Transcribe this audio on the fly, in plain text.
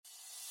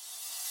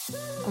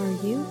Are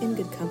you in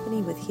good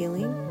company with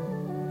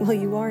healing? Well,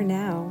 you are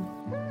now.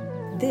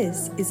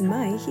 This is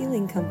my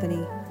healing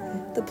company,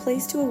 the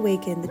place to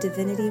awaken the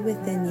divinity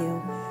within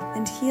you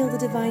and heal the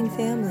divine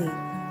family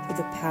through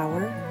the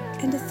power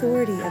and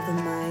authority of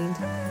the mind,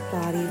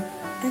 body,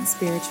 and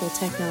spiritual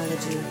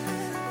technology.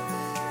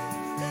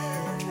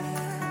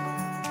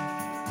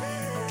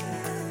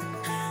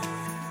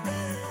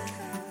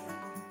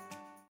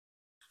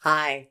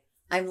 Hi,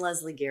 I'm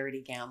Leslie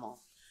Garrity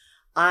Gamble.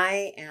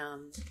 I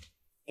am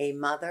a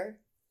mother,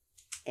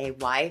 a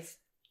wife,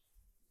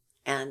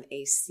 and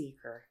a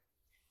seeker,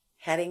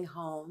 heading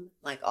home,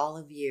 like all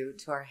of you,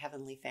 to our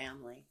heavenly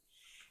family.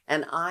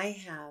 And I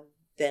have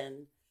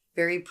been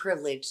very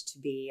privileged to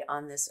be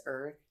on this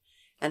earth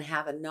and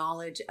have a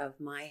knowledge of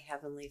my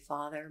Heavenly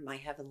Father, my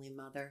Heavenly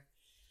Mother,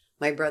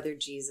 my brother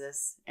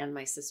Jesus, and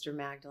my sister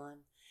Magdalene,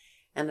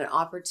 and an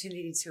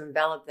opportunity to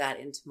envelop that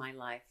into my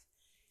life.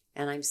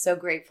 And I'm so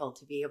grateful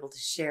to be able to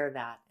share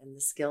that and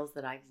the skills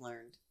that I've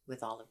learned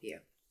with all of you.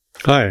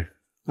 Hi,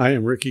 I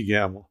am Ricky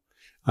Gamble.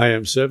 I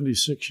am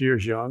 76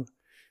 years young.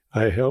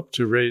 I helped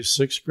to raise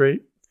 6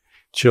 great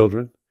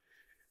children.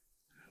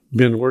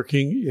 Been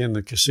working in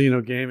the casino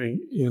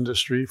gaming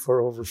industry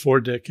for over 4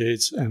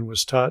 decades and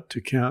was taught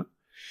to count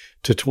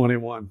to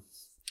 21.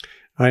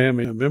 I am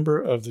a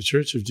member of the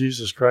Church of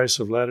Jesus Christ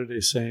of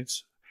Latter-day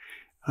Saints.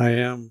 I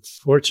am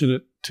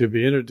fortunate to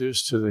be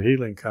introduced to the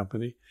Healing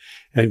Company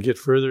and get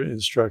further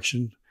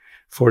instruction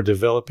for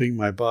developing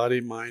my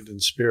body, mind,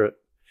 and spirit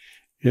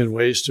in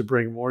ways to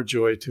bring more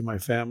joy to my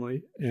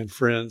family and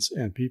friends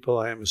and people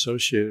I am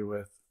associated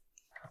with.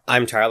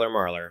 I'm Tyler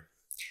Marler.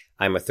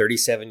 I'm a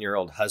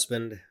 37-year-old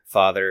husband,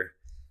 father,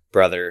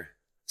 brother,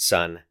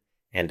 son,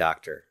 and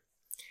doctor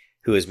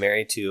who is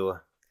married to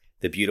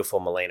the beautiful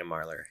Milena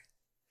Marler.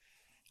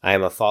 I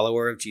am a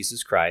follower of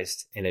Jesus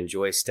Christ and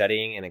enjoy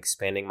studying and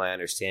expanding my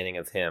understanding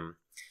of him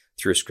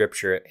through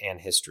scripture and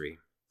history.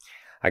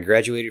 I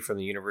graduated from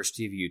the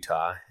University of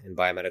Utah in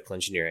biomedical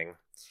engineering,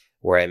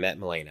 where I met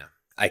Milena.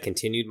 I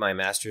continued my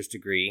master's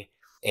degree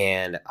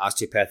and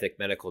osteopathic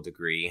medical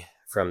degree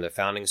from the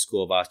Founding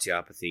School of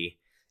Osteopathy,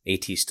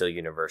 A.T. Still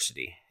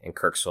University in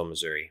Kirksville,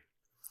 Missouri.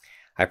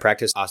 I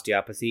practice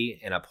osteopathy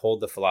and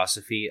uphold the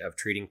philosophy of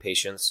treating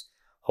patients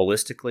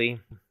holistically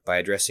by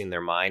addressing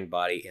their mind,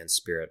 body, and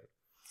spirit.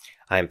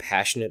 I am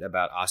passionate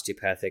about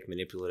osteopathic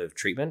manipulative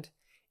treatment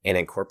and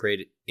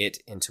incorporate it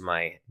into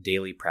my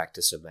daily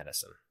practice of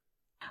medicine.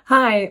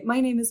 Hi,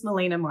 my name is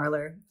Milena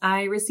Marler.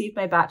 I received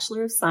my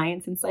Bachelor of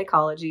Science in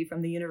Psychology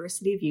from the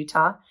University of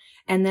Utah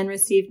and then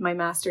received my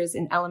Master's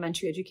in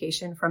Elementary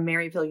Education from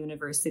Maryville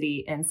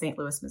University in St.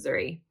 Louis,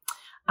 Missouri.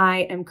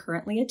 I am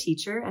currently a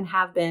teacher and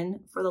have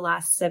been for the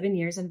last 7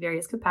 years in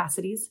various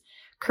capacities.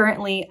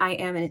 Currently, I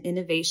am an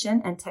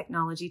innovation and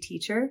technology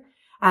teacher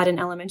at an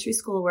elementary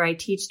school where I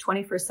teach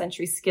 21st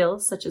century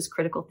skills such as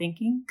critical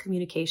thinking,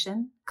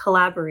 communication,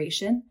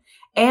 collaboration,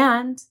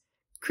 and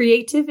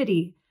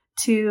creativity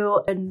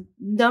to a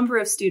number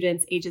of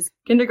students ages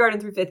kindergarten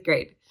through 5th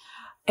grade.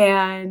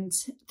 And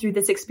through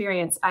this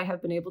experience, I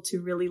have been able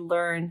to really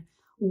learn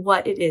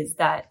what it is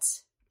that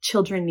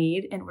children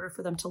need in order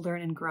for them to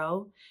learn and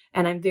grow.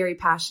 And I'm very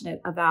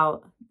passionate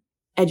about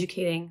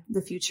educating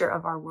the future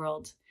of our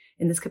world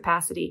in this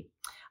capacity.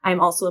 I'm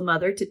also a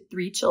mother to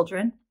 3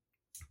 children,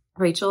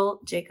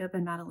 Rachel, Jacob,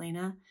 and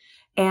Madalena,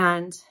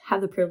 and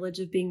have the privilege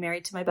of being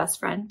married to my best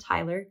friend,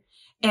 Tyler.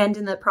 And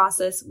in the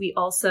process, we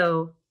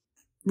also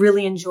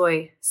really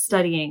enjoy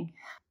studying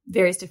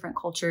various different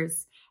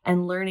cultures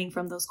and learning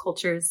from those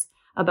cultures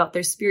about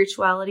their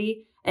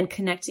spirituality and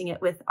connecting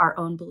it with our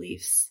own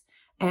beliefs,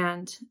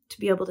 and to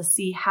be able to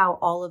see how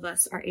all of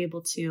us are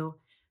able to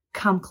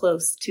come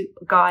close to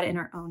God in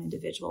our own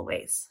individual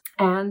ways.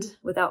 And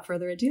without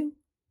further ado,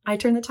 I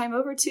turn the time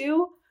over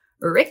to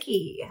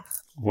Ricky.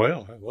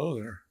 Well, hello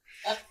there.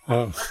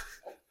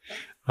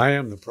 I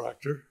am the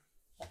proctor,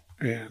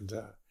 and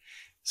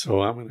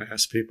so I'm going to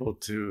ask people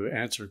to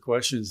answer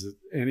questions that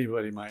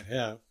anybody might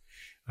have.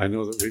 I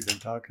know that we've been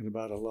talking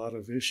about a lot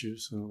of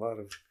issues and a lot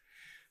of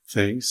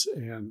things,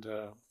 and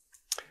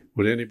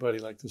would anybody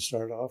like to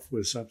start off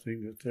with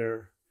something that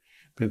they've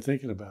been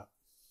thinking about?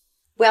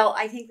 Well,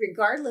 I think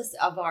regardless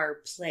of our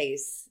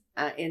place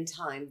in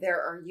time,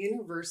 there are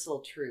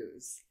universal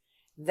truths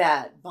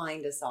that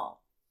bind us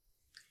all.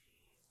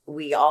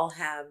 We all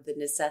have the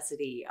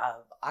necessity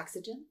of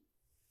oxygen.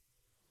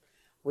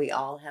 We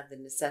all have the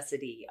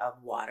necessity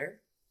of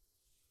water.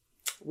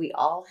 We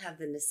all have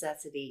the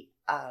necessity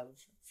of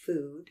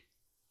food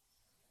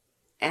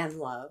and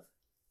love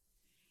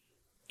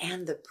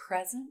and the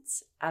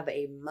presence of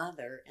a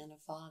mother and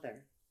a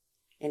father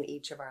in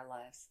each of our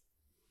lives.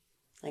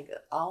 Like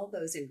all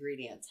those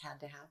ingredients had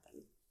to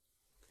happen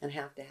and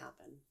have to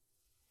happen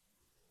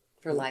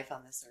for life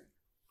on this earth.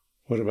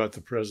 What about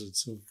the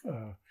presence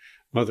of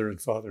mother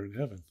and father in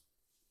heaven?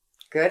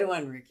 Good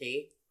one,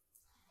 Ricky.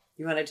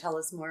 You want to tell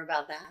us more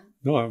about that?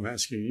 No, I'm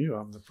asking you.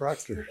 I'm the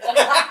proctor.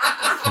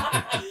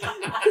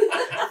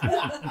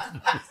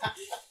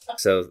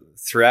 So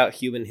throughout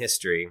human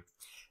history,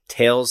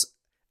 tales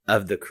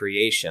of the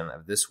creation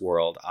of this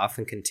world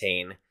often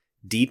contain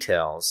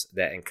details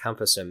that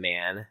encompass a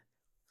man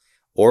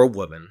or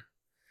woman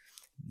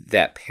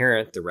that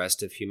parent the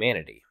rest of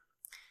humanity.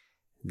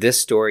 This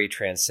story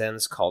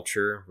transcends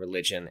culture,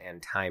 religion,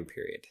 and time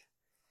period.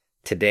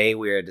 Today,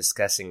 we are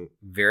discussing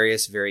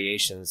various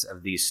variations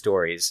of these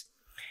stories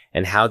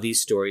and how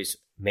these stories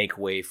make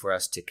way for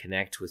us to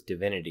connect with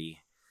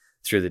divinity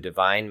through the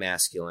divine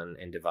masculine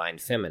and divine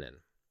feminine.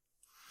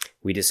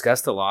 We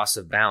discuss the loss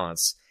of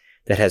balance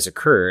that has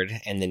occurred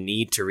and the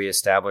need to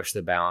reestablish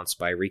the balance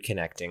by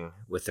reconnecting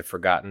with the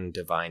forgotten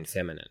divine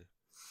feminine.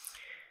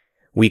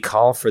 We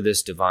call for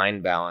this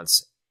divine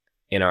balance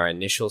in our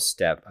initial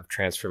step of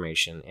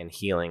transformation and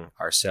healing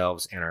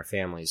ourselves and our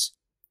families.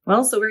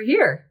 Well, so we're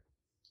here.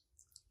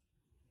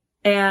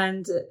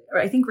 And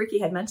I think Ricky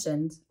had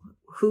mentioned,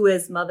 who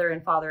is mother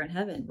and father in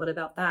heaven? What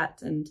about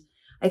that? And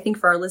I think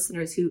for our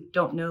listeners who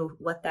don't know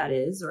what that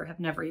is or have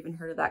never even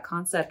heard of that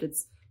concept,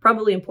 it's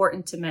probably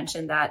important to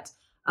mention that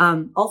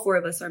all four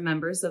of us are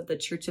members of the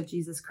Church of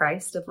Jesus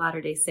Christ of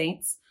Latter-day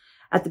Saints.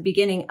 At the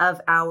beginning of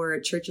our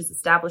church's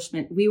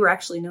establishment, we were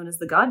actually known as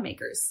the God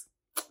Makers,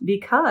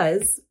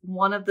 because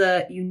one of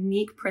the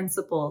unique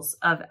principles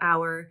of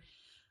our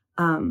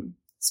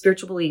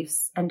spiritual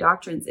beliefs and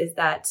doctrines is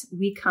that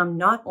we come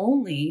not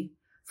only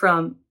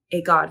from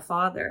a God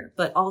Father,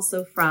 but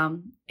also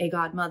from a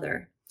God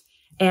Mother.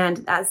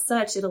 And as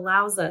such, it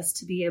allows us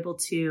to be able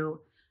to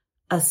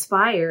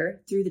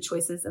aspire through the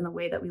choices and the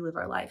way that we live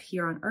our life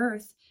here on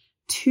earth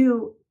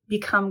to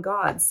become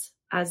gods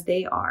as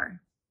they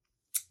are,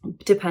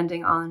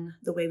 depending on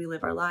the way we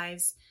live our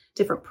lives,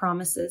 different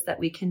promises that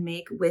we can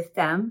make with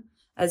them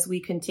as we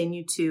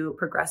continue to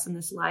progress in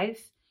this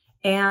life,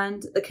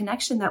 and the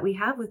connection that we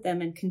have with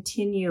them and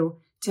continue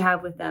to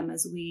have with them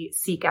as we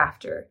seek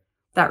after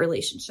that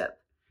relationship.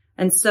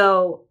 And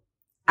so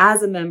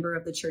as a member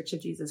of the Church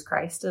of Jesus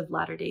Christ of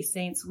Latter-day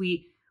Saints,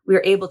 we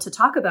are able to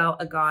talk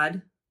about a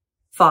God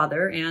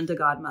Father and a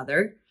God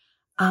Mother.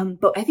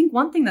 But I think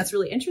one thing that's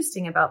really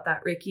interesting about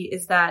that, Ricky,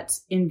 is that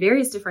in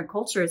various different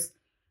cultures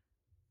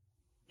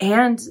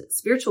and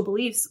spiritual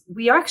beliefs,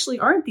 we actually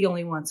aren't the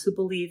only ones who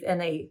believe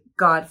in a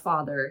God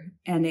Father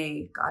and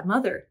a God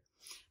Mother.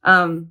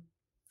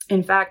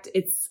 In fact,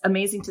 it's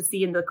amazing to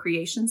see in the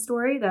creation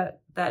story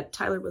that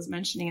Tyler was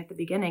mentioning at the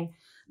beginning,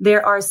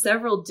 there are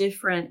several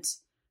different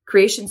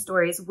creation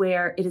stories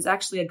where it is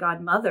actually a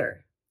God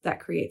Mother that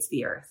creates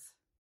the earth.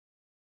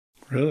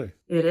 Really?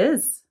 It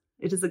is.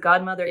 It is a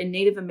God Mother. In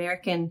Native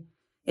American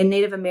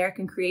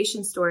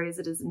creation stories,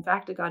 it is in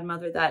fact a God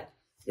Mother that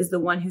is the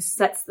one who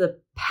sets the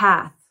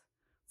path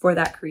for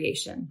that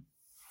creation.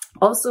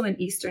 Also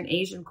in Eastern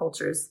Asian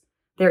cultures,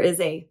 there is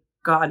a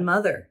God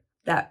Mother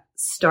that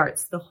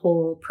starts the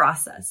whole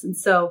process. And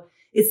so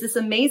it's this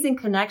amazing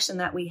connection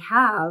that we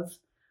have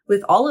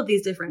with all of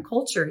these different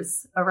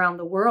cultures around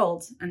the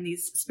world and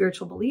these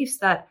spiritual beliefs,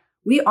 that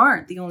we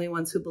aren't the only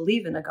ones who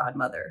believe in a God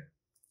Mother.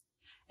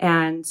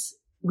 And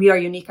we are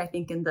unique, I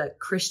think, in the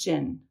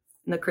Christian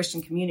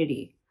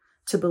community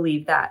to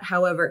believe that.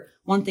 However,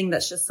 one thing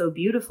that's just so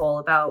beautiful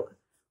about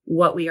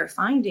what we are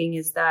finding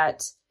is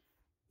that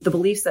the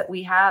beliefs that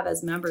we have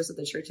as members of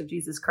the Church of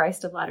Jesus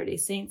Christ of Latter-day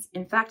Saints,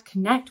 in fact,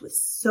 connect with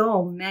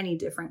so many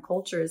different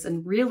cultures.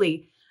 And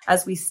really,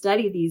 as we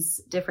study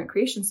these different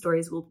creation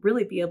stories, we'll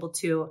really be able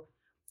to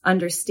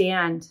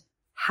understand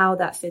how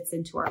that fits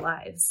into our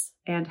lives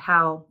and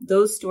how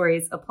those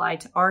stories apply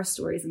to our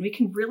stories. And we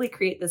can really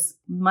create this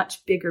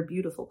much bigger,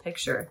 beautiful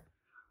picture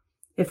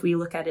if we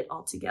look at it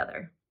all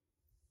together.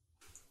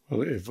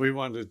 Well, if we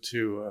wanted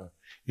to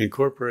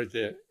incorporate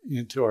that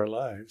into our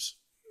lives,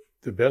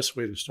 the best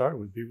way to start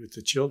would be with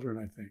the children,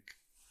 I think.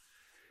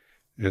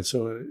 And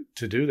so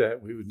to do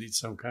that, we would need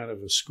some kind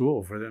of a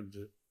school for them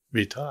to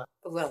be taught.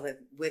 Well,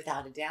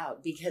 without a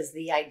doubt, because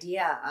the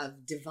idea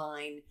of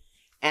divine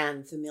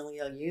and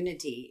familial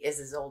unity is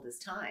as old as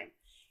time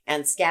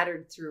and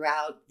scattered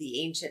throughout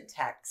the ancient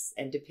texts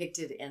and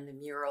depicted in the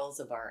murals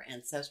of our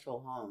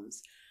ancestral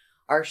homes.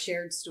 Our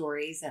shared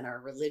stories and our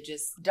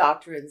religious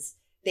doctrines,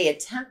 they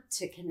attempt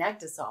to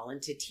connect us all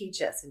and to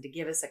teach us and to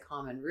give us a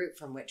common root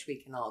from which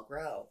we can all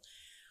grow.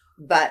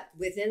 But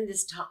within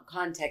this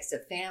context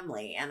of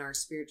family and our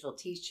spiritual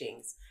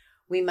teachings,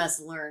 we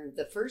must learn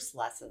the first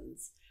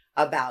lessons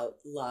about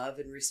love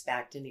and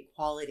respect and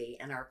equality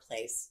and our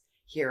place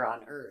here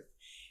on earth.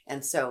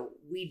 And so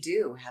we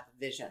do have a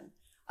vision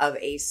of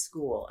a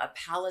school, a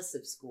palace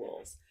of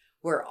schools,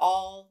 where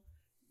all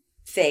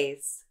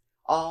faiths,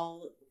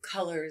 all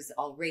colors,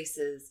 all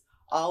races,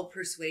 all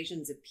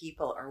persuasions of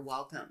people are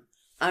welcome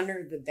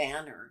under the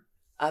banner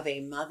of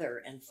a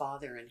mother and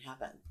father in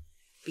heaven,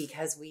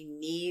 because we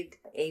need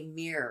a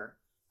mirror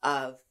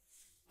of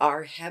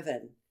our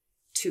heaven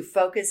to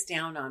focus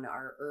down on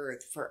our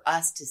earth, for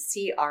us to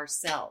see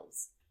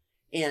ourselves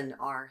in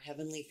our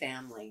heavenly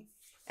family,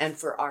 and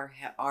for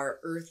our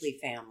earthly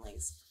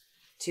families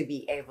to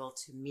be able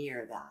to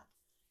mirror that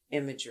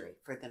imagery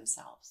for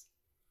themselves.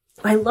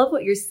 I love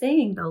what you're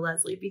saying, though,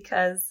 Leslie,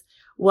 because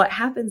what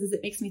happens is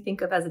it makes me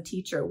think of, as a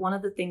teacher, one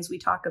of the things we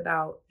talk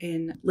about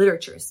in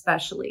literature,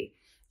 especially,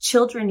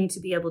 children need to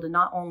be able to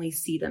not only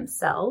see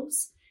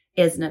themselves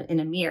in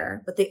a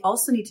mirror, but they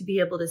also need to be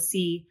able to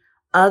see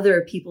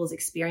other people's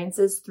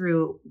experiences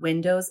through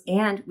windows,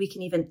 and we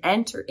can even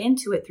enter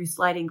into it through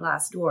sliding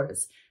glass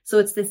doors. So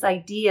it's this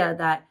idea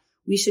that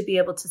we should be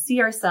able to see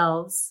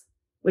ourselves,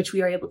 which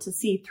we are able to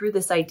see through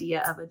this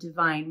idea of a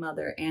divine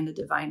mother and a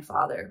divine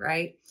father,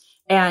 right?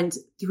 And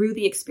through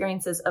the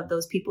experiences of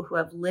those people who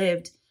have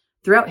lived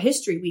throughout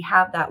history, we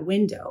have that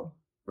window,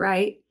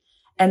 right?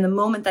 And the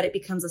moment that it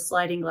becomes a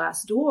sliding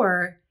glass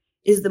door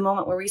is the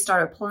moment where we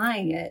start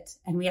applying it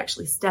and we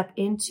actually step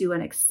into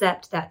and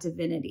accept that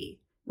divinity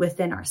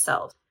within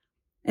ourselves.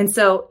 And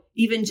so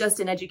even just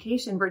in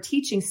education, we're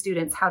teaching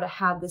students how to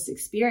have this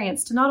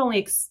experience, to not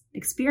only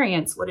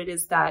experience what it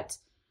is that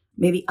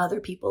maybe other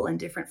people in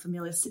different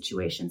familial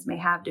situations may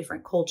have,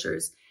 different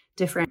cultures,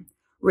 different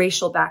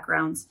racial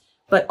backgrounds,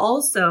 but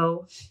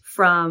also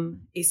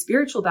from a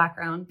spiritual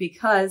background,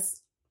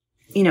 because,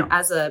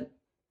 as a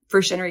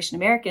first generation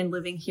American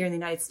living here in the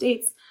United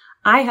States,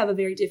 I have a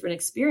very different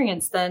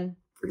experience than,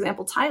 for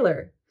example,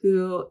 Tyler,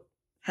 who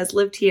has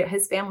lived here.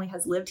 His family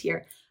has lived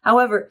here.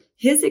 However,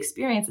 his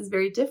experience is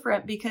very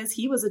different because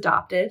he was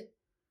adopted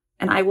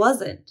and I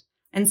wasn't.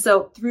 And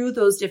so through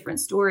those different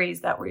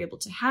stories that we're able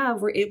to have,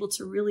 we're able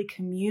to really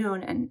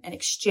commune and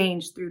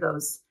exchange through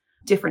those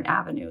different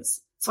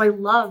avenues. So I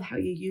love how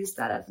you use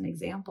that as an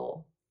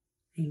example.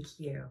 Thank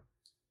you.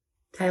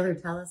 Tyler,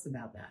 tell us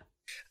about that.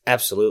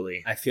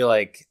 Absolutely. I feel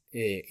like,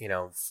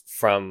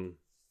 from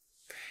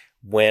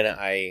when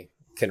I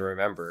can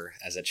remember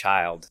as a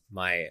child,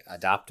 my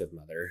adoptive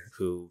mother,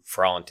 who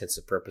for all intents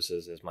and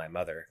purposes is my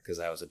mother because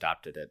I was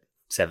adopted at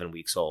 7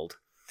 weeks old,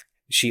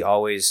 she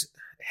always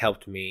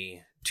helped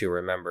me to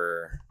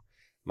remember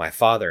my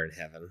father in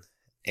heaven.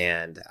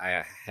 And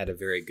I had a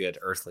very good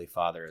earthly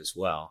father as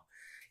well.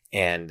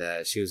 And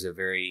she was a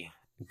very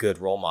good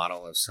role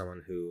model of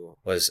someone who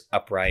was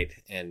upright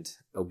and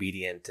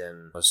obedient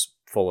and was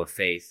full of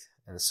faith,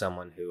 and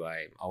someone who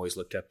I always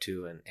looked up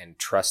to and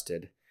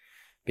trusted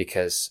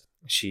because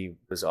she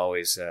was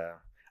always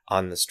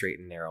on the straight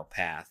and narrow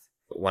path.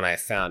 When I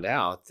found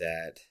out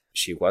that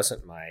she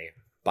wasn't my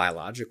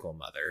biological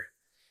mother,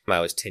 I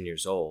was 10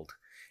 years old,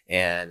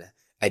 and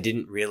I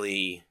didn't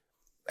really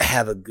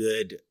have a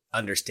good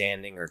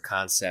understanding or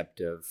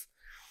concept of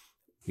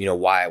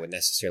why I would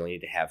necessarily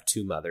need to have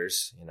two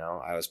mothers.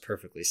 I was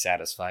perfectly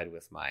satisfied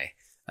with my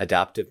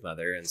adoptive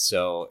mother. And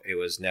so it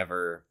was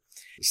never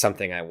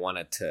something I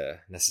wanted to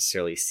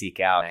necessarily seek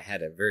out. I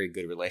had a very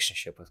good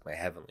relationship with my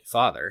Heavenly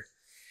Father,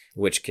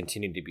 which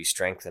continued to be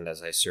strengthened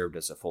as I served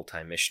as a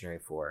full-time missionary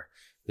for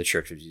the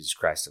Church of Jesus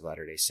Christ of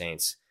Latter-day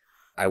Saints.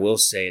 I will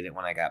say that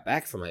when I got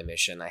back from my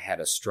mission, I had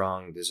a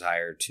strong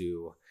desire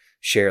to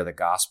share the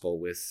gospel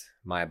with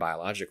my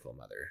biological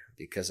mother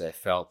because I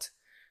felt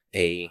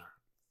a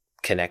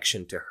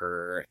connection to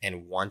her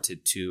and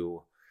wanted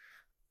to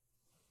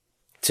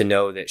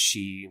know that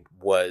she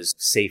was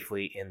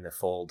safely in the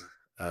fold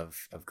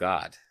of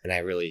God. And I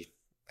really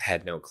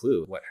had no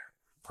clue what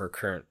her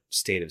current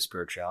state of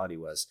spirituality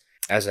was.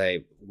 As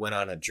I went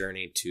on a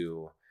journey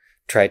to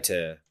try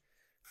to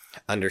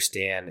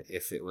understand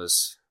if it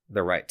was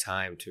the right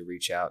time to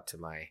reach out to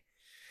my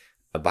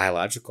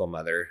biological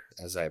mother,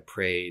 as I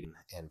prayed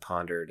and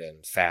pondered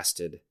and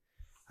fasted,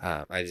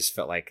 I just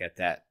felt like at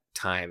that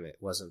time it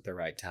wasn't the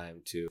right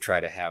time to try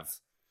to have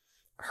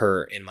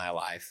her in my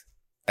life.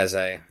 As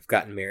I've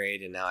gotten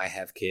married and now I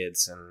have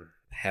kids and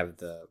have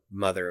the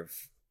mother of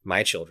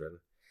my children,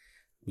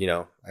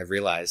 I've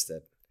realized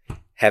that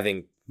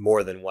having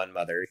more than one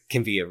mother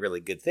can be a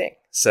really good thing.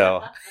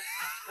 So,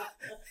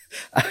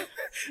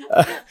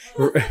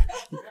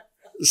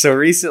 so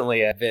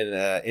recently I've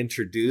been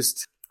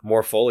introduced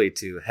more fully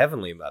to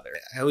Heavenly Mother.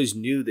 I always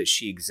knew that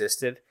she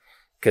existed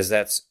because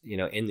that's,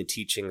 in the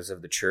teachings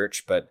of the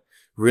church, but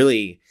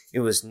really it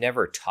was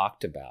never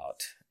talked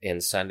about in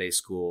Sunday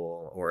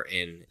school or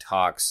in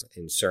talks,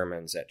 in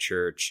sermons at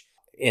church.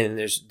 And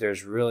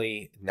there's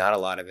really not a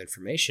lot of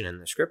information in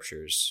the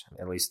scriptures,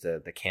 at least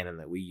the canon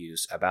that we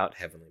use, about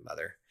Heavenly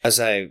Mother. As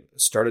I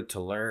started to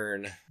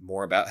learn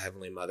more about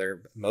Heavenly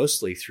Mother,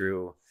 mostly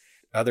through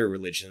other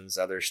religions,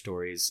 other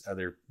stories,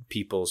 other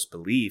people's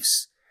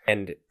beliefs,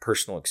 and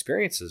personal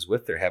experiences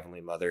with their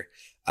Heavenly Mother,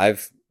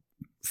 I've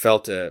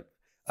felt a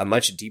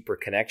much deeper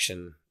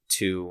connection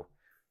to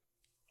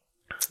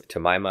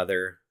my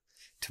mother,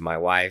 to my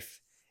wife,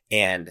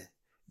 and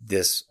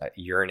this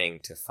yearning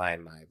to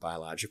find my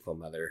biological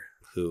mother,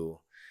 who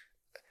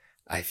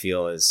I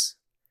feel is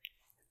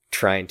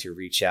trying to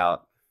reach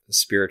out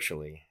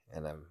spiritually,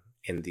 and I'm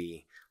in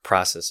the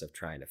process of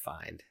trying to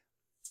find.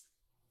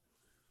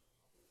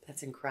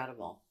 That's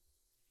incredible.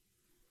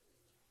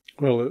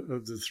 Well,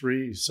 of the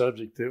three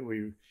subjects that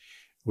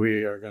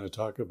we are going to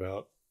talk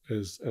about,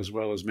 as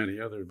well as many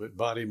other, but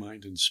body,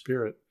 mind, and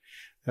spirit,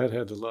 that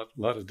had a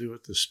lot to do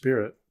with the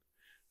spirit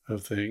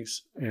of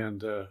things.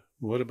 And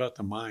what about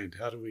the mind?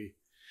 How do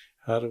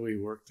we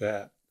work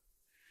that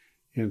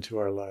into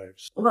our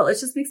lives? Well, it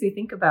just makes me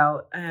think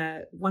about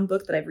one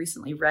book that I've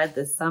recently read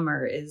this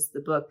summer is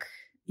the book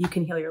You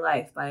Can Heal Your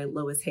Life by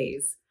Lois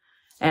Hayes.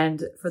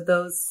 And for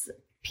those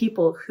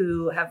people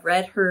who have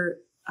read her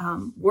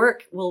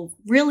work will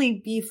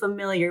really be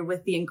familiar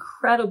with the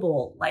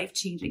incredible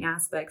life-changing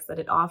aspects that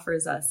it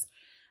offers us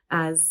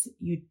as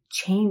you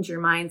change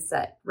your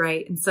mindset,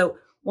 right? And so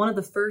one of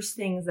the first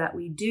things that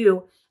we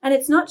do, and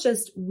it's not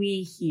just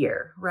we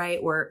here, right?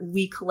 Or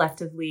we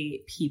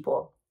collectively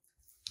people.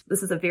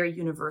 This is a very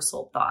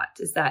universal thought,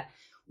 is that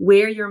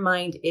where your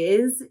mind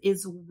is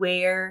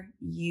where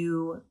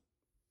you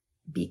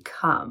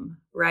become,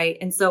 right?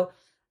 And so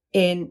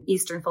in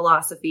Eastern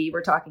philosophy,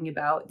 we're talking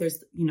about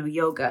there's,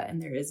 yoga,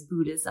 and there is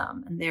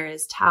Buddhism, and there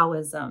is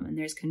Taoism, and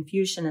there's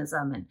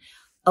Confucianism. And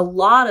a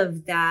lot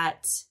of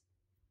that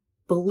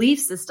belief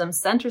system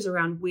centers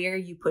around where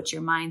you put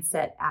your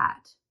mindset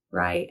at,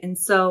 right? And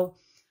so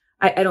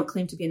I don't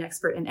claim to be an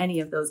expert in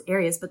any of those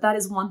areas, but that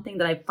is one thing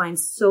that I find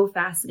so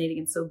fascinating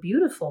and so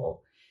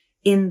beautiful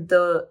in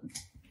the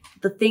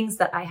things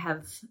that I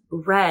have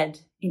read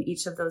in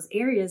each of those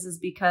areas, is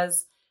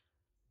because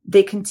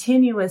they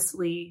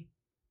continuously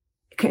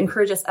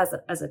encourage us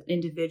as an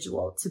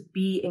individual to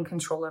be in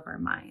control of our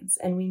minds.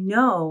 And we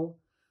know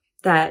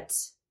that,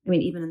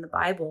 even in the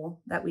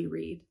Bible that we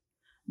read,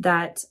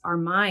 that our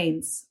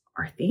minds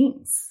are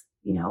things,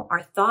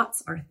 our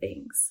thoughts are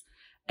things.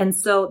 And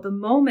so the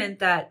moment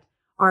that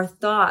our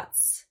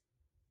thoughts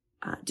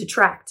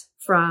detract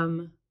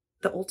from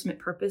the ultimate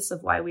purpose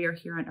of why we are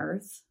here on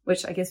earth,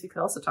 which I guess we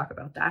could also talk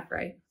about that,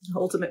 right? The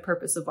ultimate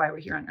purpose of why we're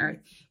here on earth.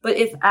 But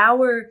if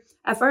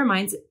our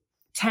minds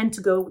tend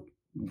to go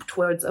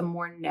towards a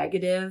more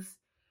negative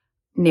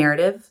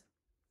narrative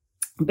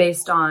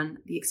based on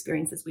the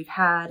experiences we've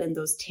had and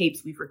those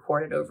tapes we've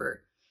recorded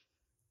over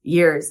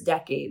years,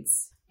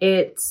 decades,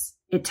 it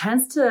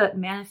tends to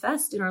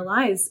manifest in our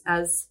lives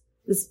as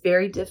this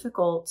very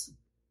difficult,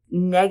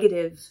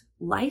 negative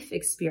life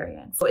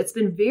experience. So it's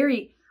been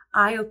very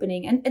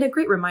eye-opening and a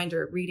great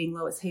reminder reading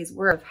Lois Hay's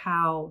work of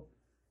how,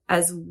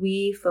 as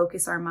we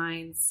focus our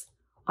minds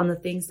on the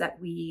things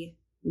that we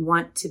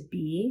want to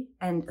be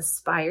and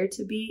aspire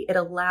to be, it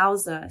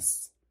allows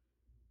us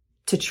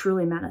to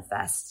truly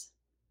manifest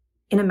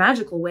in a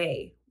magical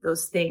way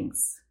those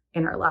things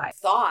in our lives.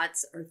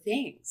 Thoughts are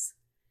things.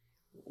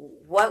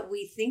 What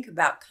we think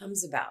about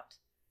comes about.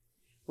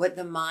 What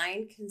the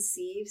mind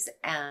conceives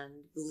and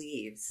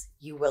believes,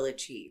 you will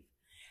achieve.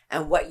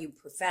 And what you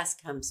profess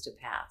comes to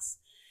pass.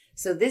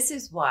 So this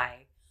is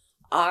why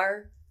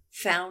our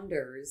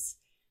founders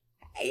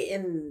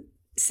in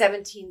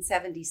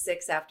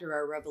 1776, after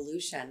our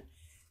revolution,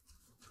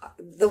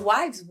 the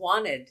wives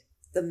wanted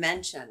the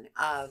mention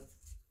of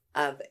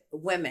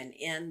women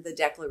in the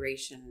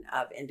Declaration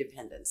of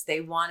Independence.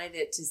 They wanted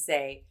it to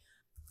say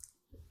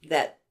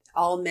that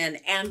all men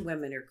and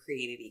women are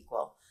created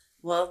equal.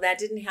 Well, that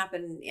didn't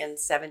happen in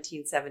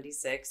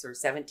 1776 or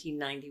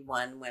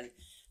 1791 when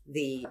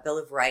the Bill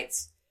of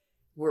Rights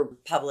were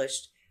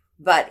published.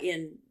 But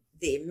in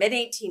the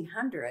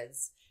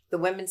mid-1800s, the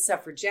women's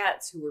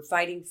suffragettes who were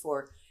fighting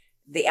for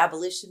the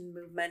abolition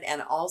movement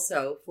and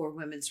also for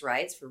women's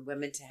rights, for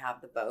women to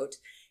have the vote,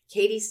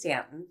 Katie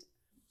Stanton,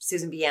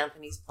 Susan B.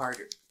 Anthony's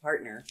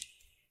partner,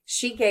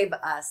 she gave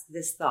us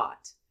this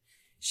thought.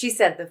 She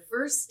said the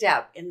first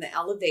step in the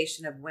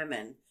elevation of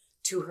women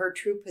to her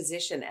true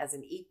position as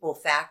an equal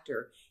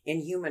factor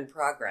in human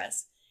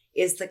progress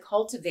is the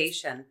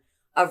cultivation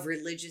of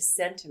religious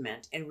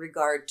sentiment in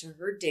regard to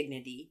her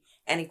dignity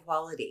and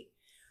equality,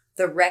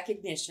 the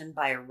recognition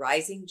by a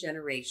rising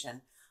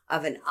generation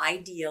of an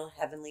ideal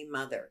heavenly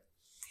mother.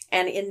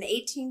 And in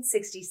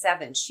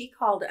 1867, she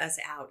called us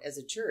out as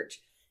a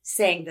church,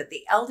 saying that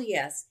the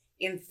LDS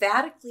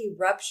emphatically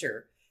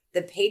rupture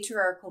the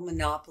patriarchal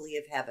monopoly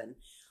of heaven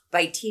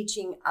by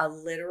teaching a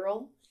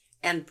literal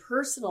and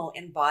personal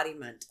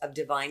embodiment of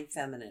divine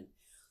feminine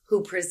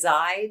who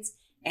presides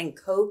and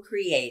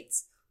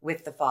co-creates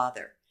with the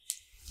Father.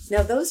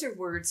 Now, those are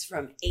words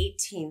from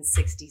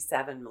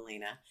 1867,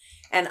 Melina,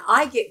 and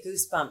I get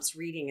goosebumps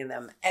reading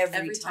them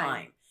every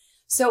time.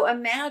 So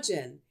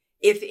imagine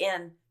if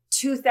in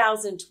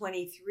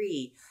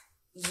 2023,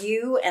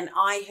 you and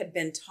I had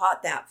been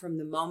taught that from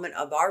the moment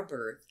of our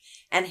birth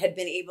and had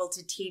been able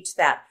to teach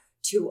that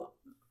to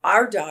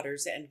our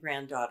daughters and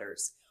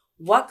granddaughters.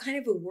 What kind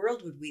of a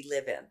world would we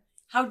live in?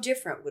 How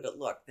different would it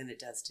look than it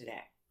does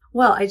today?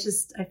 Well, I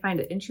find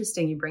it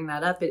interesting you bring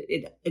that up.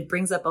 It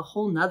brings up a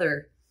whole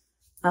nother,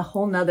 I'm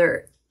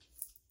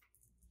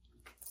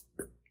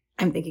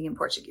thinking in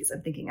Portuguese.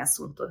 I'm thinking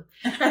assunto.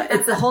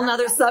 It's a whole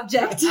nother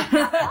subject.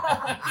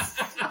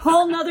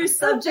 Whole nother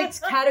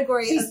subject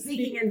category. She's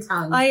speaking in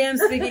tongues. I am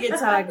speaking in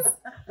tongues.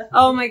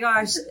 Oh my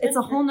gosh. It's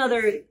a whole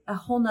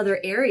nother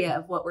area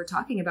of what we're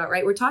talking about,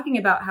 right? We're talking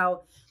about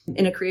how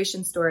in a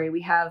creation story,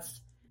 we have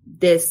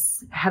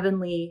this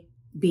heavenly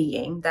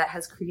being that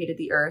has created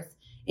the earth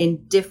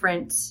in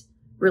different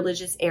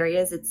religious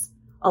areas. It's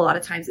a lot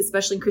of times,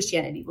 especially in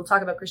Christianity. We'll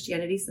talk about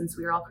Christianity since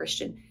we're all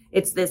Christian.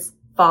 It's this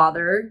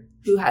Father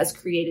who has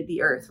created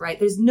the earth, right?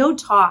 There's no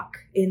talk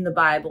in the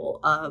Bible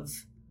of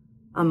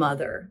a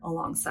mother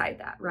alongside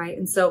that, right?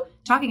 And so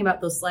talking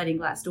about those sliding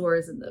glass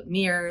doors and the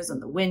mirrors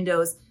and the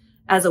windows,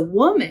 as a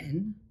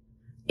woman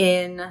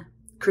in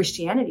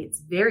Christianity, it's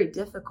very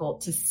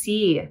difficult to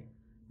see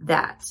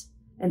that.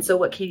 And so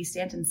what Katie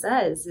Stanton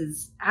says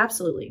is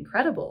absolutely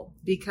incredible,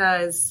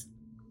 because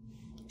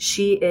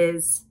she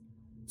is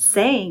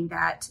saying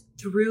that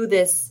through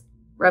this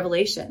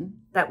revelation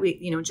that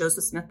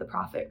Joseph Smith, the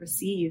prophet,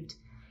 received,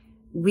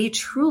 we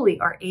truly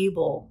are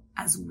able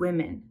as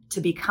women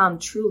to become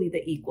truly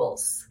the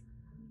equals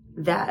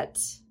that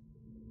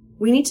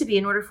we need to be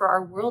in order for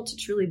our world to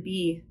truly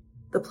be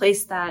the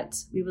place that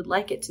we would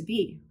like it to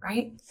be,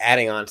 right?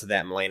 Adding on to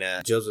that,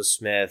 Malena, Joseph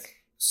Smith,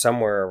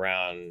 somewhere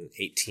around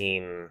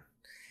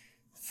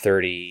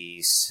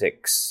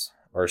 1836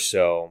 or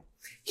so,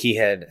 he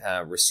had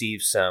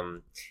received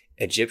some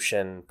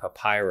Egyptian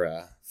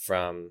papyri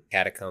from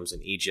catacombs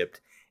in Egypt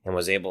and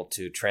was able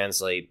to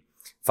translate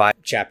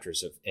 5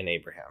 chapters in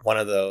Abraham. One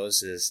of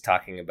those is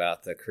talking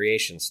about the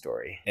creation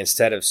story.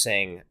 Instead of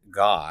saying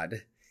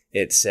God,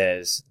 it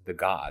says the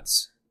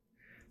gods,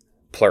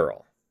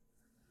 plural.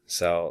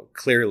 So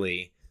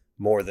clearly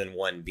more than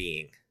one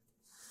being.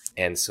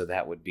 And so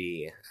that would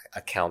be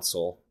a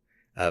council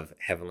of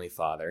Heavenly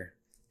Father,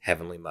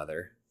 Heavenly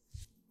Mother,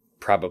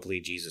 probably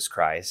Jesus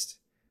Christ,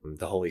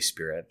 the Holy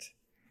Spirit,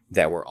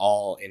 that were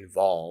all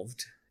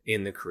involved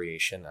in the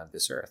creation of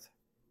this earth.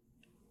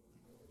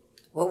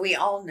 Well, we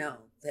all know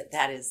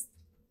that is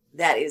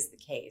the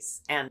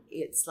case. And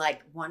it's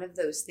like one of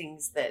those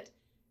things that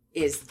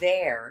is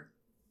there,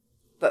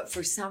 but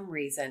for some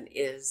reason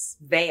is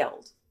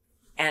veiled.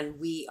 And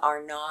we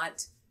are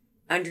not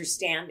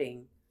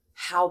understanding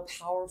how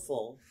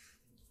powerful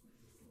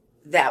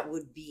that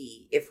would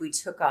be if we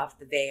took off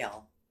the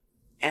veil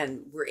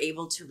and were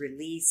able to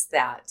release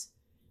that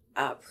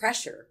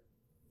pressure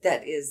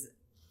that is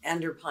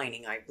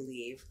underpinning, I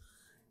believe,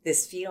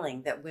 this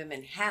feeling that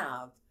women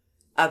have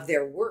of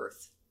their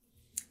worth.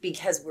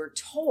 Because we're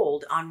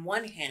told on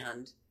one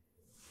hand,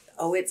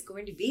 oh, it's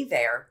going to be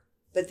there.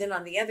 But then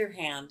on the other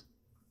hand,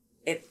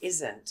 it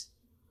isn't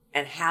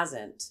and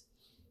hasn't.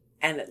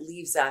 And it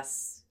leaves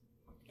us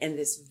in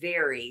this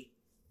very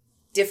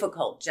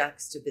difficult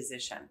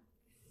juxtaposition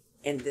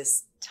in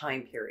this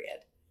time period.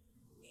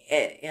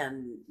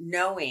 And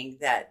knowing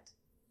that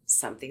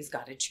something's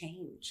got to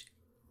change.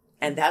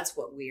 And that's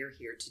what we're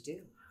here to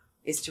do,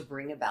 is to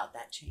bring about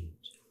that change.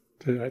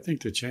 I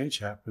think the change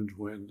happened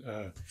when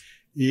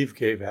Eve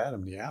gave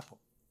Adam the apple.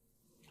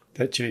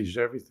 That changed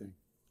everything.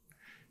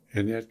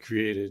 And that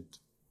created,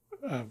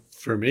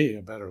 for me,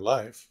 a better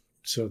life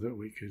so that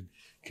we could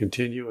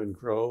continue and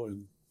grow.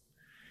 And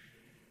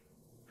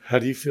how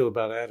do you feel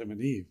about Adam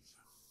and Eve?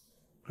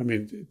 I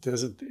mean,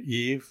 doesn't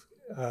Eve,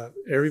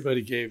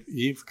 everybody gave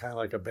Eve kind of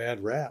like a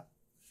bad rap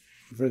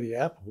for the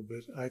apple,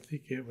 but I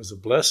think it was a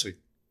blessing.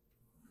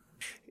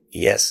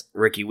 Yes,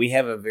 Ricky, we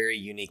have a very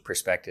unique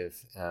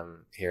perspective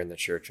here in the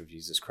Church of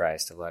Jesus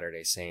Christ of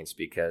Latter-day Saints,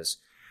 because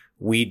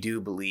we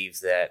do believe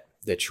that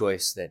the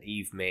choice that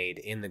Eve made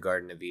in the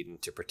Garden of Eden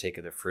to partake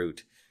of the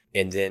fruit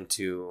and then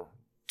to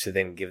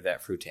then give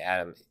that fruit to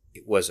Adam,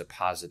 it was a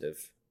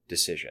positive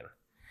decision.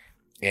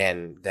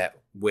 And that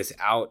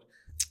without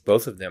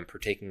both of them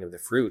partaking of the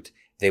fruit,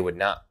 they would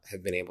not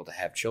have been able to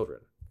have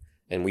children,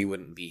 and we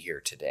wouldn't be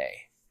here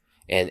today.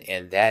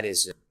 And that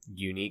is a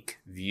unique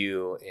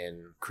view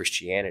in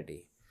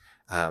Christianity,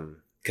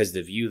 because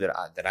the view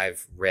that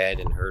I've read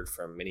and heard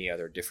from many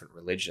other different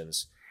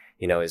religions,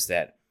 is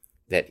that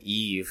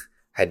Eve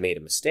had made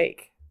a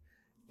mistake,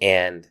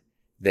 and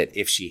that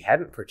if she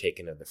hadn't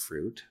partaken of the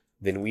fruit,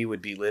 then we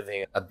would be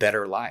living a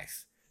better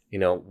life,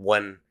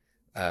 one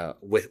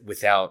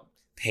without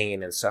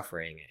pain and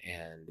suffering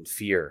and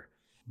fear.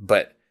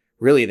 But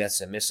really,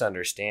 that's a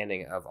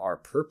misunderstanding of our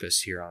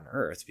purpose here on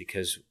earth,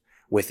 because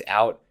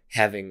without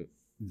having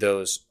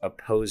those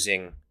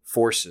opposing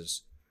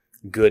forces,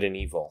 good and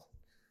evil,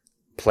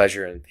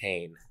 pleasure and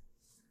pain,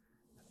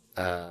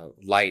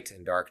 light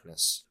and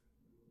darkness,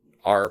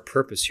 our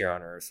purpose here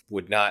on earth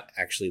would not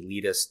actually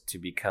lead us to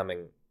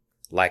becoming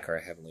like our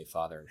Heavenly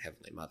Father and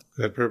Heavenly Mother.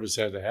 That purpose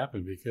had to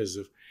happen because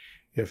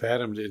if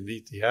Adam didn't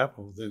eat the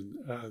apple, then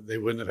they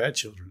wouldn't have had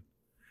children.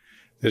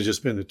 There'd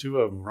just been the two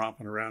of them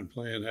romping around,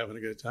 playing, having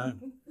a good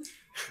time.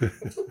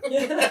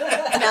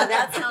 Now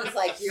that sounds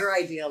like your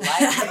ideal life.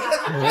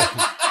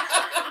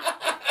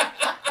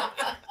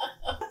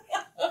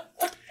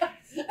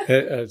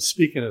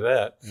 Speaking of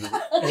that,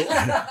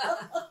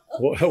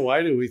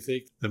 why do we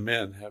think the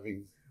men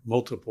having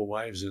multiple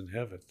wives in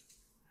heaven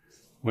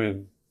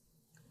when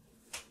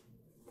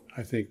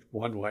I think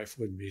one wife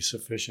wouldn't be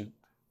sufficient?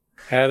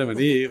 Adam and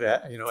Eve,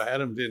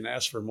 Adam didn't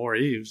ask for more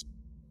Eves.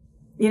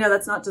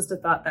 That's not just a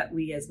thought that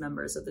we as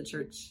members of the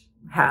church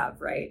have,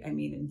 right? I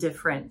mean, in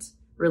different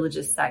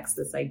religious sects,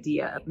 this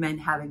idea of men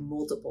having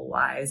multiple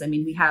wives. I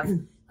mean, we have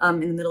in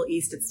the Middle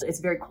East, it's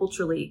very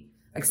culturally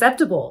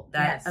acceptable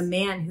that a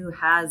man who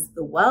has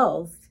the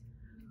wealth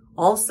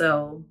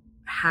also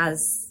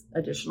has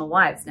additional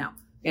wives. Now,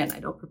 again, I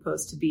don't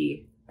propose to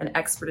be an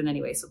expert in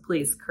any way, so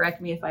please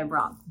correct me if I'm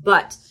wrong.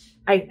 But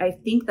I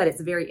think that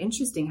it's very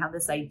interesting how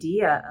this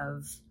idea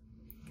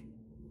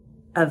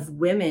of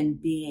women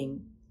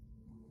being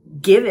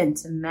given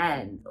to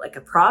men like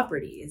a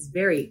property is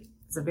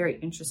a very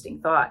interesting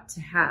thought to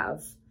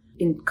have.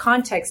 in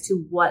context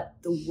to what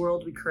the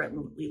world we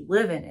currently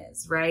live in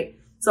is, right?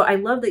 So I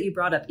love that you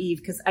brought up Eve,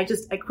 because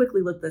I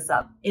quickly looked this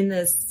up. In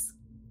this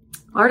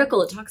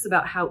article, it talks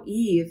about how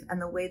Eve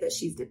and the way that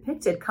she's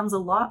depicted comes a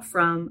lot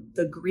from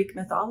the Greek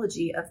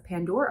mythology of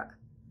Pandora.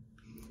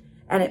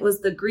 And it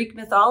was the Greek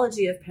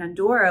mythology of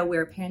Pandora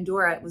where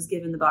Pandora was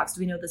given the box.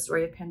 Do we know the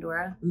story of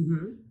Pandora?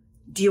 Mm-hmm.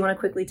 Do you want to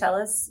quickly tell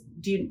us?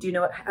 Do you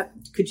know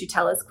could you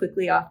tell us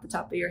quickly off the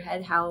top of your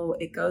head how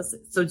it goes?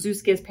 So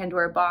Zeus gives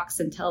Pandora a box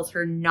and tells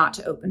her not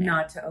to open it.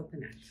 Not to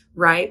open it.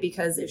 Right?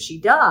 Because if she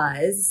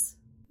does,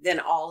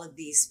 then all of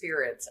these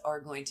spirits are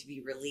going to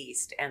be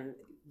released and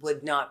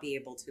would not be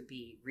able to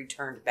be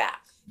returned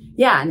back.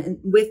 Yeah. And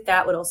with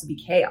that would also be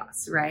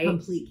chaos, right?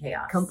 Complete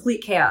chaos.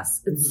 Complete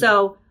chaos. And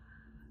so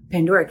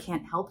Pandora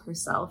can't help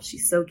herself.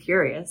 She's so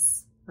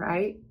curious,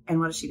 right? And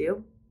what does she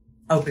do?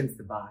 Opens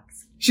the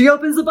box. She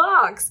opens the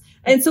box.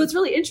 And so it's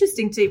really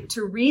interesting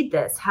to read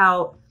this,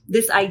 how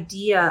this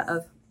idea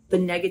of the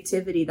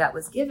negativity that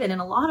was given in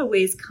a lot of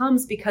ways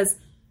comes because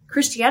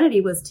Christianity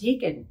was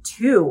taken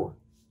to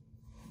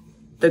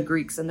the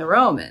Greeks and the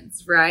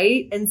Romans,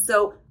 right? And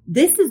so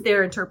this is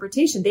their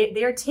interpretation.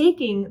 They are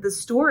taking the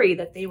story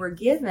that they were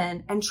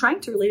given and trying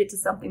to relate it to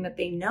something that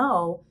they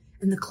know.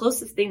 And the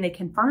closest thing they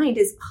can find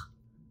is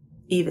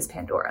Eve is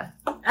Pandora.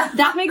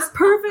 That makes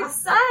perfect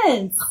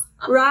sense,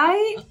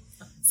 right?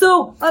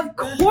 So of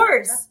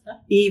course,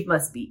 Eve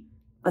must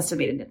have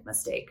made a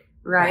mistake,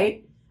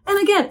 right?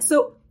 And again,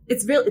 so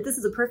this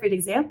is a perfect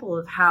example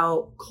of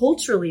how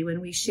culturally,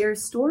 when we share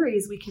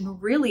stories,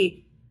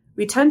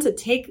 we tend to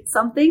take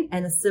something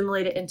and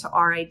assimilate it into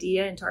our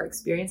idea, into our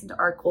experience, into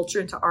our culture,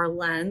 into our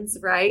lens,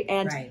 right?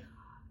 And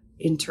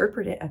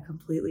interpret it a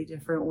completely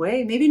different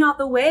way. Maybe not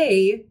the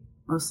way,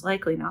 most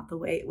likely not the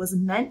way it was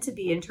meant to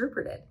be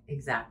interpreted.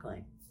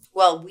 Exactly.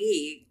 Well,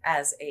 we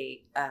as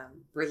a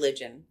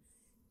religion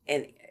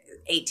in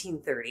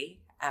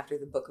 1830, after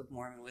the Book of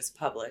Mormon was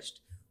published,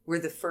 were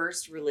the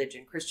first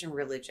Christian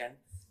religion,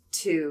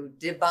 to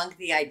debunk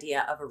the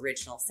idea of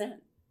original sin.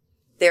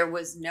 There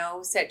was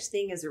no such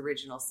thing as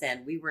original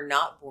sin. We were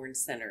not born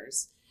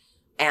sinners.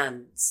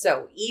 And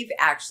so Eve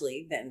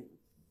actually then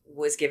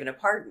was given a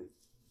pardon.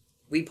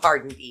 We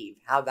pardoned Eve.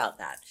 How about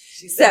that?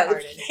 She's so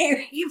pardoned.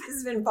 Eve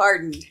has been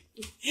pardoned.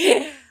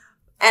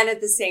 And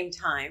at the same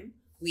time,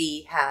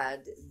 we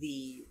had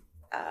the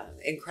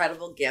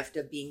incredible gift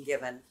of being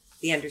given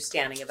the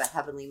understanding of a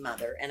heavenly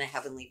mother and a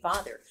heavenly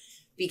father.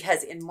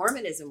 Because in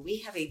Mormonism, we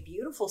have a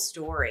beautiful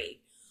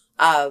story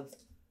of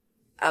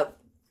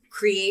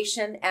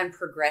creation and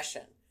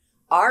progression.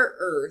 Our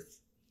earth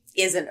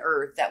is an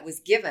earth that was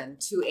given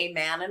to a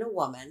man and a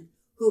woman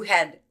who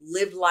had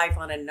lived life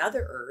on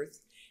another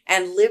earth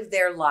and lived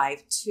their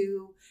life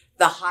to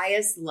the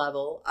highest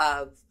level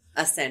of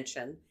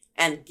ascension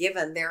and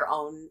given their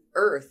own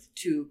earth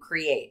to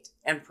create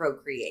and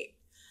procreate.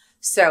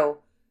 So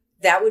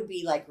that would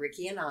be like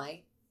Ricky and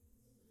I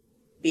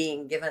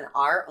being given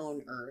our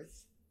own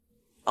earth,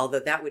 although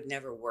that would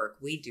never work.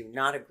 We do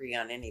not agree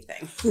on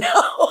anything.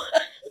 No.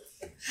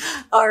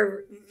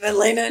 Or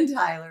Elena and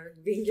Tyler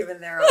being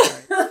given their own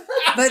earth.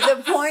 But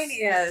the point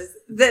is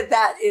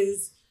that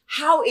is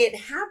how it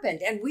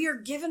happened. And we are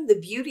given the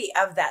beauty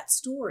of that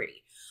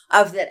story,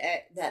 of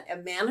that a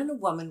man and a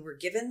woman were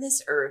given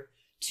this earth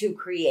to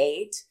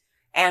create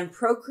and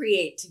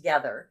procreate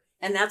together.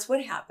 And that's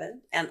what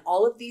happened. And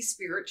all of these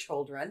spirit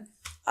children,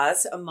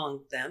 us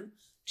among them,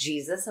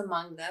 Jesus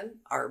among them,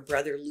 our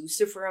brother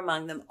Lucifer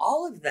among them,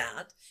 all of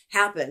that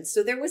happened.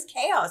 So there was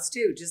chaos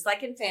too, just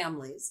like in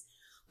families.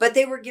 But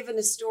they were given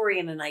a story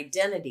and an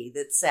identity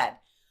that said,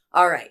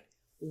 all right,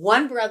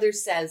 one brother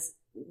says,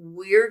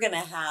 we're going to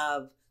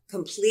have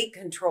complete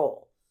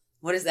control.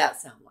 What does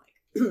that sound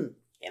like?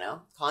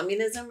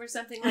 Communism or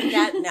something like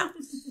that? No.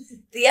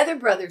 The other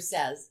brother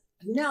says,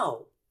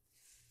 no,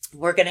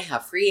 we're going to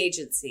have free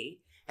agency,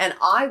 and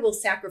I will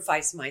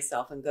sacrifice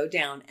myself and go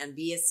down and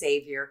be a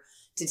savior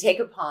to take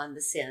upon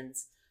the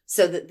sins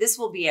so that this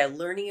will be a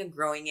learning and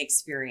growing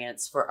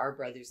experience for our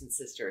brothers and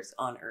sisters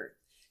on earth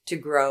to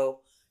grow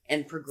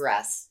and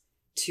progress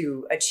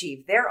to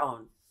achieve their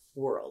own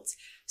worlds.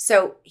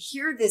 So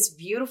here this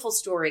beautiful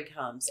story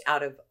comes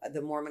out of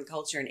the Mormon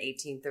culture in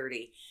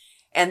 1830.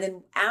 And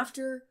then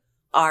after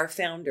our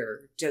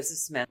founder, Joseph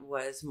Smith,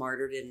 was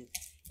martyred in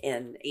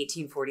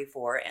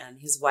 1844 and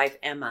his wife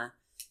Emma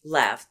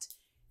left,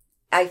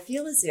 I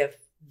feel as if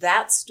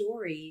that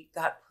story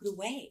got put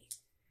away,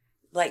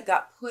 like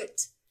got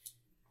put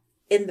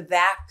in the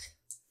back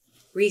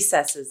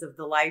recesses of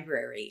the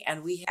library,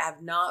 and we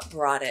have not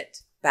brought it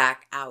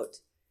back out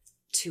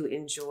to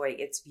enjoy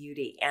its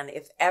beauty. And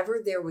if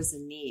ever there was a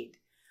need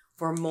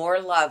for more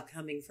love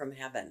coming from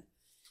heaven,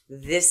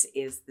 this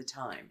is the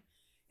time.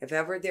 If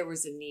ever there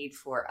was a need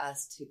for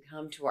us to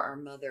come to our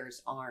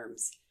mother's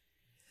arms,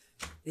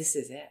 this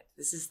is it.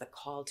 This is the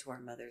call to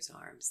our mother's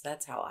arms.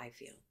 That's how I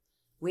feel.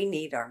 We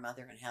need our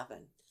mother in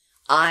heaven.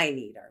 I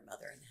need our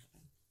mother in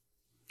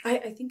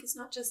heaven. I think it's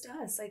not just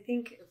us. I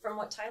think from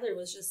what Tyler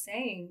was just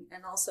saying,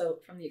 and also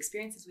from the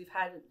experiences we've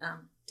had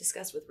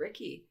discussed with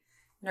Ricky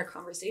in our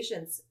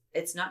conversations,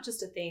 it's not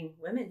just a thing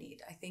women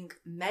need. I think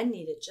men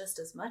need it just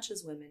as much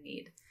as women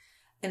need.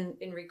 And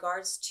in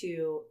regards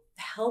to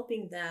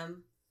helping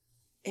them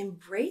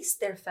embrace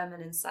their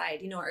feminine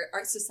side,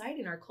 our society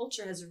and our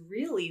culture has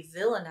really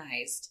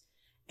villainized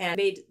and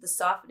made the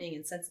softening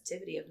and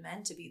sensitivity of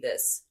men to be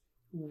this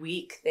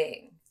weak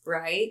thing,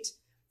 right?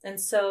 And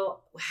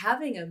so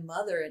having a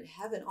mother in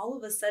heaven, all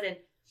of a sudden,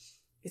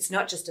 it's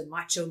not just a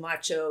macho,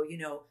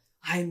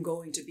 I'm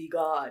going to be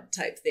God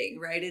type thing,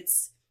 right?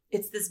 It's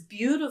this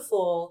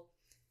beautiful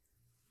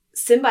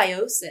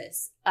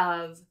symbiosis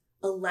of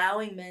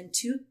allowing men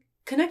to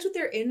connect with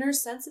their inner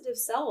sensitive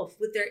self,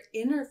 with their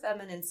inner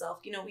feminine self.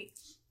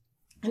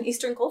 In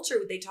Eastern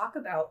culture, they talk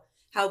about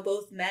how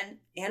both men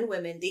and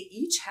women, they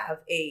each have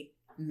a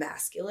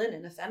masculine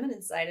and a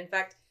feminine side. In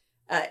fact,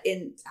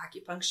 in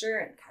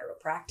acupuncture and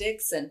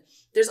chiropractics, and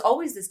there's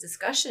always this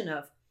discussion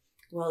of,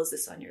 well, is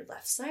this on your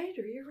left side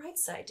or your right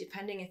side?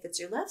 Depending if it's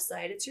your left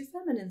side, it's your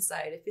feminine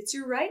side. If it's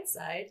your right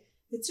side,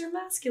 it's your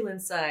masculine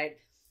side.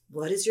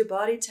 What is your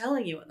body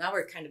telling you? And now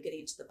we're kind of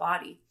getting into the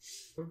body.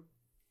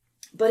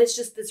 But it's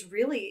just this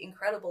really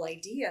incredible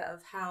idea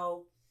of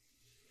how...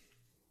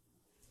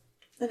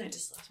 Then I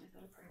just lost my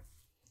thought apart.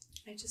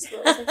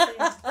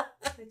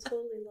 I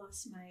totally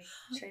lost my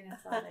train of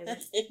thought.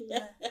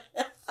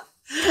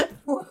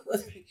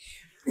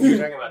 You're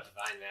talking about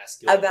divine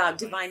masculine. About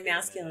divine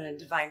masculine and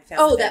divine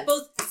feminine. Oh, that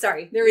both.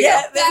 Sorry, there we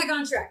go. Back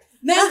on track.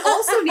 Men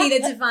also need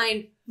a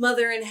divine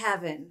mother in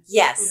heaven.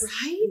 Yes.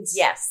 Right?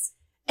 Yes.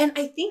 And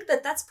I think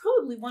that that's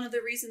probably one of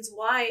the reasons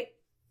why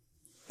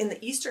in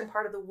the Eastern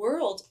part of the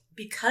world,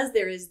 because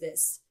there is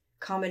this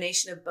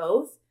combination of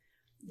both,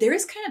 there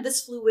is kind of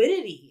this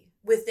fluidity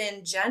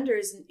within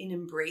genders in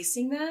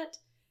embracing that.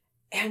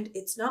 And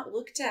it's not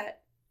looked at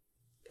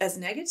as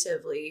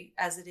negatively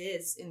as it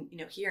is in,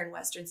 here in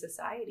Western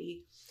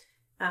society,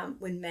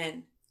 when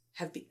men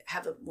have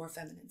a more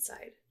feminine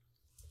side,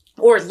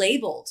 or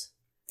labeled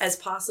as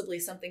possibly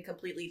something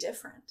completely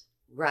different.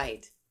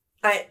 Right.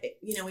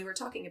 We were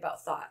talking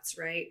about thoughts,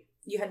 right?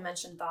 You had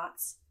mentioned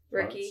thoughts,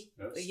 Ricky.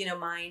 Yes.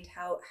 Mind.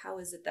 How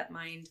is it that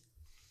mind?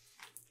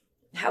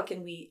 How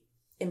can we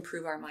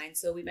improve our mind?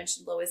 So we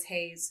mentioned Lois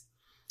Hayes.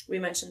 We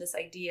mentioned this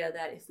idea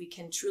that if we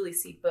can truly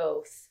see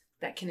both,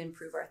 that can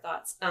improve our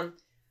thoughts.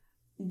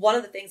 One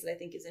of the things that I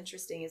think is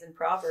interesting is in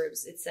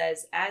Proverbs, it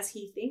says, as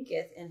he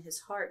thinketh in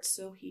his heart,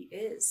 so he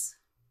is.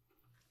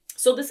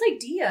 So this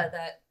idea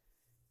that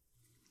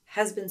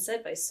has been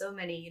said by so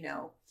many,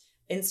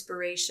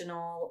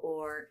 inspirational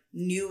or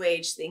new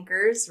age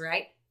thinkers,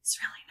 right? It's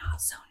really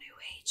not so new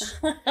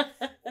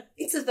age.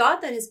 It's a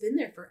thought that has been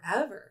there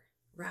forever,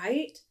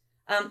 right?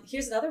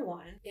 Here's another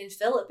one. In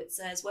Philip, it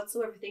says,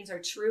 whatsoever things are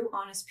true,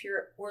 honest,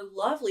 pure, or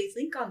lovely,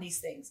 think on these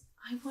things.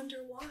 I wonder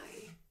why.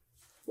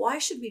 Why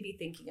should we be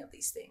thinking of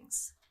these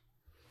things?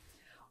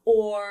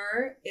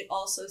 Or it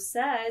also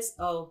says,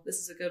 oh, this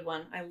is a good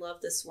one. I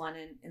love this one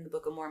in the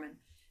Book of Mormon.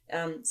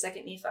 2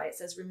 Nephi, it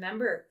says,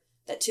 remember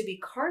that to be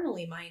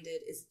carnally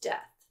minded is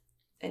death,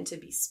 and to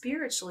be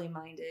spiritually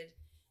minded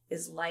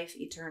is life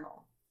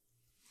eternal.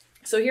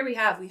 So here we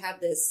have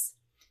this,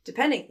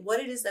 depending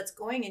what it is that's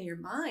going in your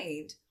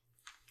mind,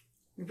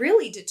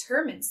 really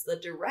determines the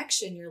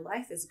direction your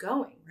life is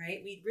going,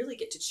 right? We really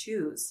get to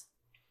choose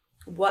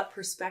what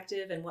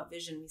perspective and what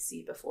vision we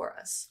see before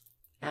us.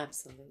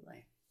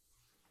 Absolutely.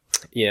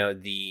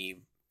 The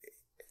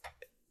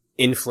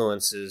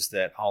influences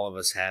that all of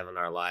us have in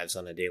our lives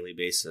on a daily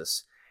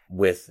basis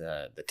with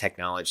the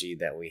technology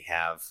that we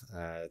have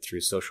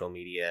through social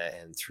media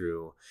and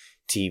through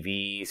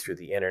TV, through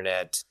the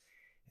internet.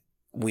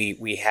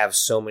 We have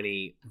so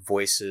many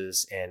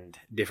voices and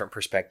different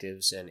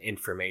perspectives and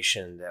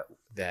information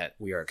that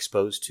we are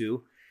exposed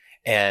to,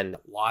 and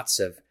lots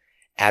of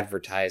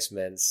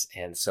advertisements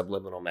and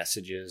subliminal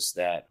messages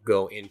that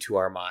go into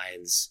our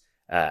minds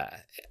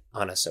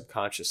on a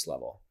subconscious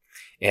level.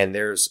 And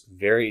there's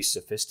very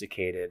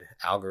sophisticated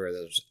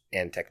algorithms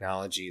and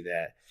technology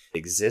that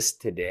exists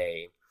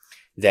today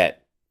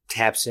that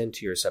taps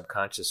into your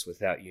subconscious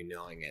without you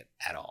knowing it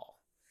at all,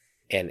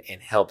 and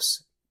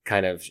helps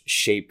kind of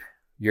shape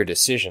your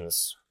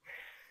decisions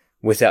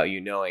without you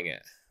knowing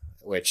it,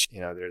 which,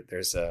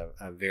 there's a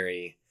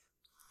very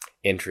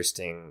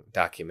interesting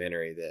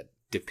documentary that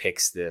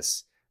depicts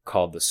this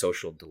called The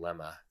Social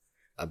Dilemma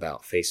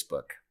about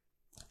Facebook.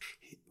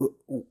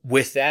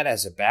 With that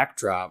as a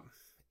backdrop,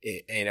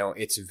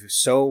 it's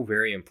so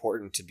very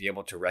important to be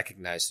able to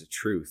recognize the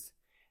truth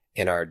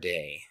in our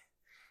day.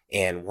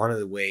 And one of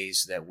the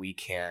ways that we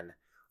can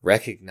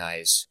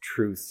recognize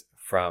truth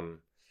from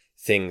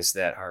things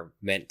that are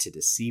meant to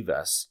deceive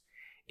us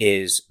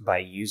is by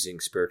using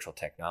spiritual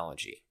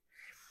technology,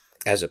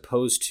 as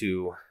opposed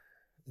to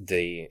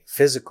the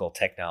physical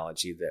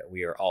technology that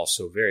we are all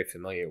so very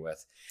familiar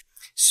with.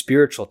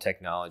 Spiritual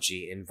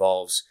technology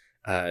involves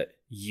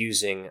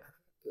using,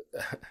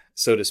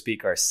 so to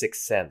speak, our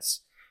sixth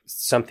sense,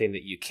 something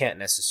that you can't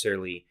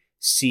necessarily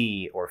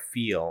see or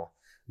feel,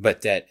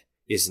 but that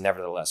is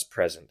nevertheless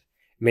present.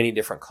 Many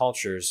different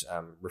cultures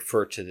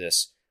refer to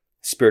this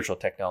spiritual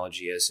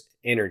technology as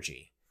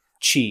energy,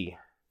 chi,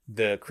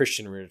 the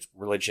Christian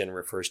religion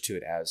refers to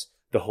it as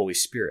the Holy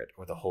Spirit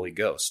or the Holy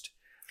Ghost.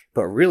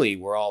 But really,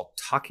 we're all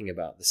talking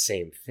about the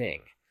same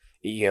thing.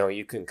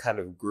 You can kind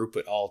of group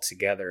it all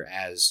together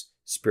as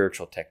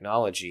spiritual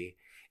technology.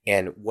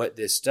 And what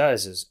this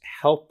does is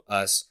help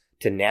us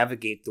to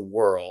navigate the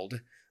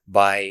world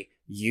by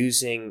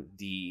using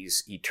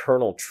these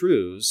eternal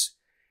truths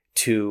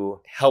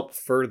to help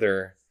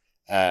further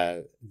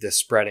the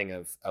spreading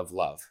of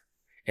love,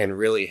 and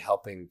really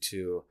helping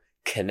to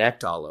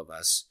connect all of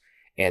us.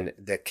 And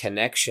the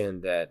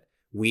connection that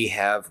we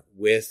have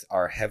with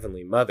our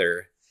Heavenly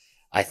Mother,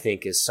 I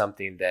think, is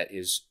something that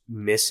is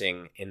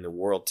missing in the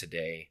world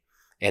today,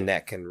 and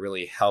that can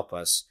really help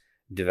us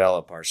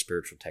develop our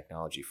spiritual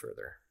technology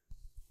further.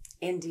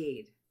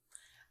 Indeed.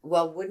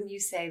 Well, wouldn't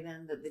you say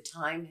then that the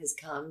time has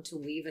come to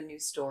weave a new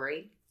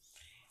story,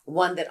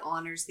 one that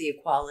honors the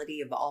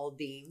equality of all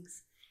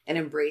beings and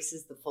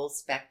embraces the full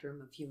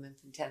spectrum of human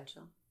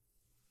potential?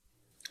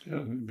 Yeah,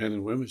 men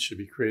and women should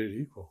be created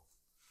equal.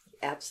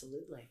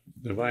 Absolutely.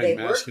 Divine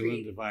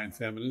masculine, divine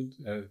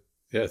feminine.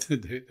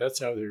 That's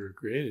how they were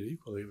created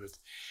equally, but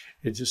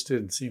it just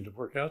didn't seem to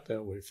work out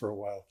that way for a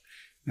while.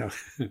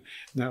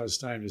 Now it's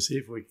time to see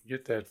if we can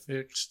get that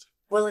fixed.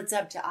 Well, it's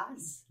up to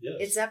us. Yes.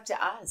 It's up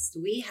to us.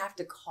 We have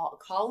to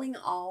calling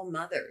all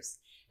mothers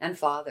and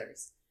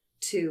fathers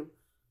to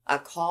a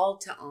call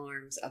to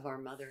arms of our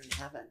mother in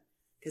heaven.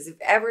 Because if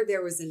ever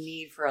there was a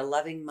need for a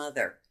loving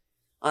mother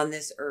on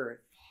this earth,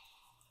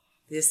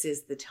 this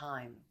is the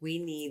time. We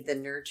need the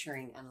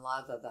nurturing and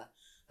love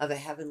of a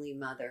heavenly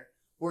mother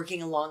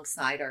working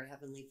alongside our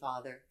Heavenly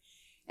Father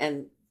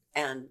and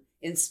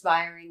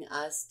inspiring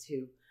us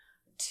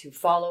to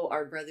follow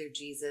our brother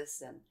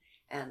Jesus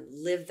and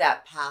live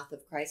that path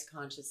of Christ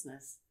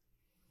consciousness.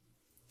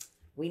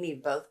 We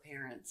need both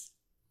parents.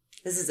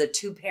 This is a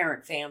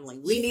 2-parent family.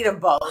 We need them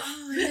both.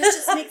 Oh, that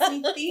just makes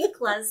me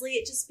think, Leslie.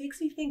 It just makes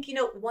me think,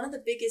 one of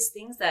the biggest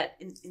things that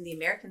in the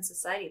American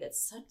society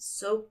that's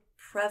so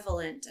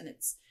prevalent, and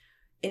it's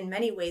in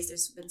many ways,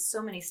 there's been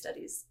so many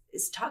studies,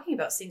 is talking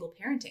about single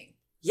parenting.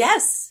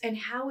 Yes. And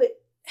how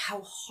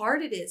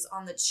hard it is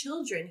on the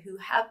children who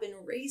have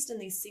been raised in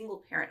these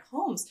single parent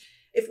homes.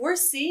 If we're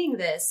seeing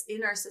this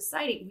in our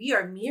society, we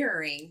are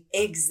mirroring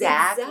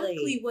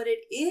exactly what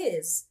it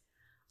is.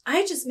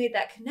 I just made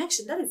that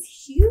connection. That is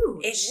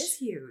huge. It is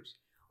huge.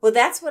 Well,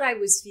 that's what I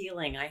was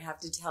feeling, I have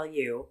to tell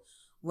you,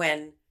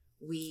 when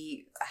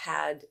we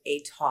had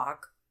a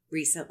talk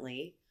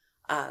recently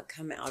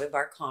come out of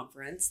our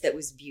conference that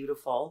was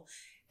beautiful,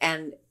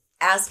 and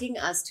asking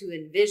us to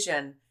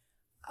envision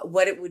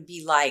what it would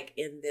be like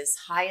in this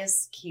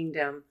highest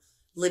kingdom,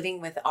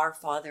 living with our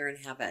Father in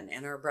heaven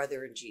and our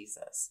brother in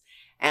Jesus,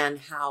 and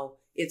how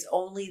it's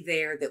only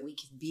there that we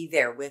can be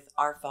there with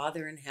our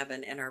Father in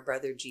heaven and our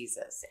brother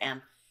Jesus.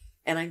 And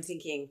I'm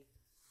thinking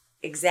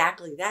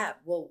exactly that.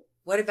 Well,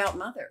 what about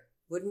Mother?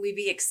 Wouldn't we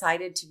be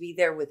excited to be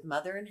there with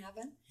Mother in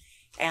heaven?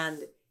 And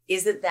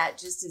isn't that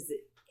just as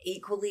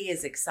equally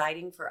as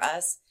exciting for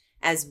us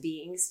as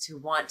beings to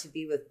want to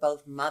be with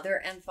both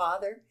Mother and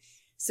Father?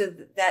 So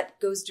that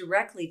goes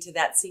directly to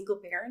that single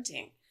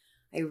parenting.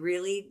 I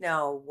really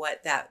know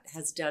what that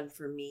has done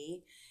for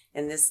me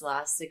in this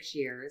last 6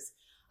 years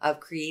of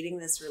creating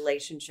this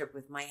relationship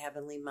with my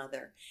Heavenly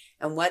Mother,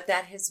 and what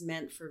that has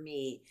meant for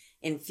me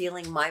in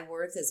feeling my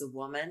worth as a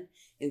woman,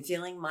 in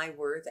feeling my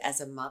worth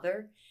as a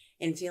mother,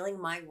 in feeling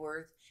my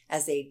worth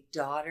as a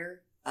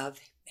daughter of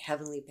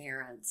heavenly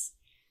parents.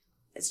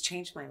 It's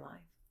changed my life.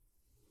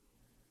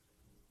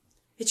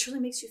 It truly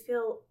makes you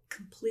feel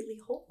completely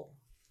whole.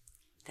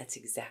 That's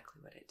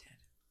exactly what it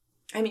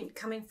did. I mean,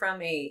 coming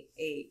from a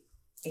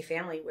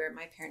family where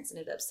my parents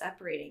ended up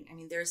separating, I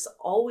mean, there's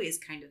always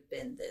kind of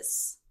been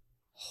this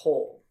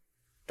hole,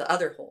 the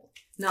other hole,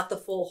 not the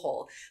full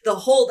hole,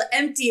 the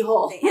empty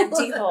hole. The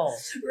empty hole.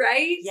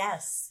 Right?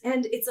 Yes.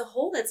 And it's a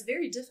hole that's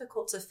very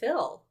difficult to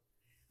fill,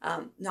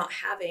 not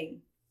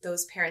having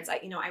those parents.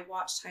 I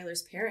watched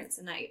Tyler's parents,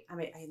 and I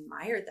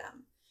admire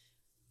them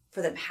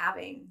for them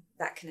having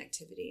that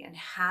connectivity and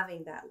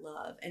having that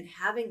love and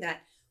having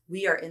that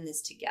we are in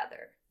this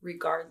together,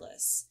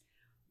 regardless.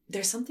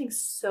 There's something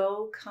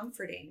so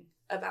comforting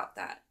about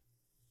that.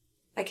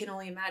 I can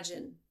only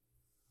imagine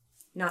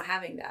not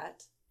having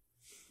that,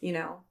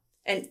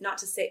 and not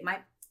to say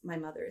my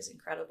mother is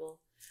incredible.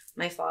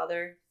 My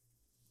father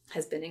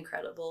has been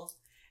incredible.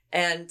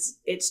 And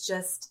it's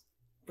just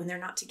when they're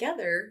not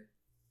together,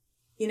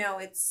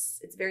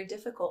 it's very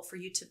difficult for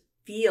you to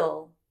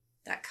feel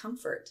that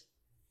comfort,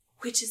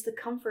 which is the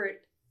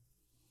comfort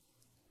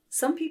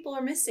some people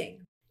are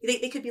missing.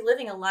 They could be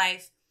living a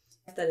life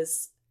that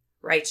is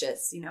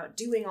righteous,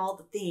 doing all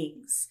the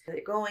things.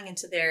 They're going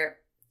into their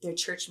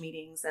church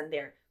meetings, and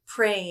they're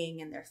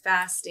praying, and they're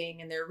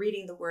fasting, and they're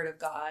reading the Word of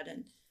God,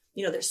 and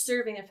they're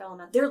serving their fellow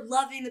man. They're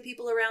loving the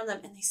people around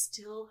them, and they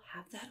still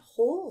have that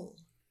hole.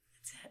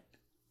 That's it.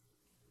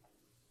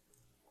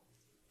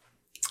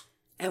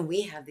 And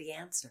we have the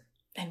answer.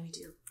 And we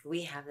do.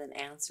 We have an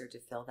answer to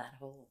fill that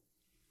hole.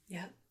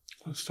 Yeah.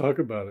 Let's talk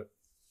about it.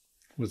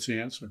 What's the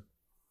answer?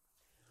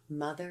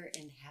 Mother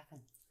in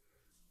heaven.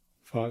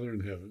 Father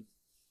in heaven.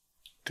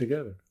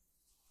 together,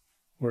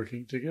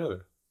 working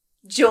together.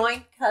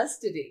 Joint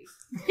custody.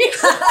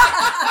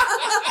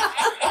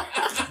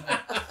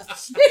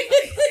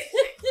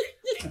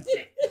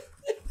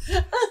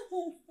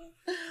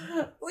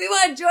 We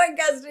want joint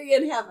custody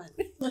in heaven.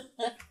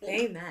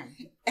 Amen.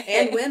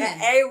 And women.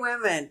 And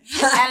women.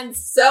 And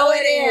so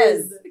it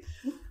is.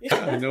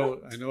 I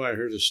know I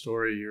heard a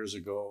story years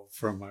ago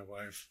from my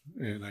wife,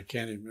 and I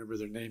can't even remember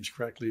their names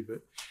correctly,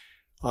 but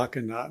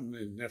Akhenaten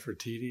and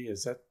Nefertiti,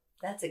 is that?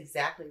 That's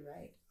exactly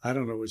right. I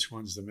don't know which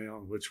one's the male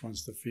and which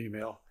one's the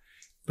female,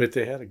 but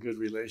they had a good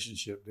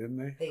relationship, didn't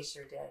they? They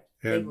sure did.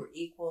 They were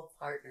equal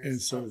partners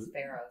and so as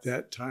pharaohs.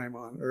 That time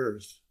on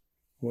earth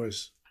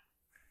was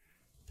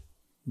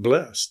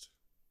blessed.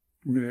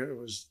 I mean,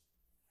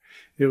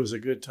 it was a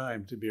good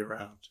time to be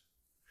around.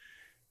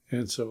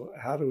 And so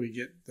how do we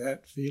get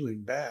that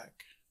feeling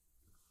back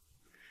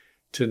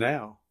to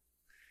now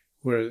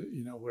where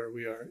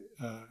we are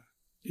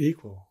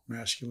equal,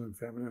 masculine and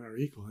feminine are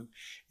equal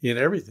in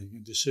everything,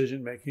 in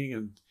decision making.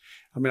 And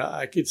I mean,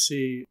 I could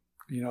see,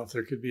 if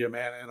there could be a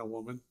man and a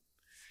woman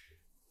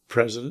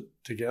president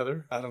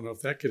together. I don't know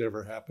if that could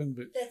ever happen,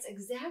 but that's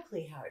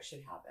exactly how it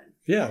should happen.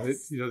 Yeah,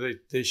 yes.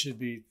 They should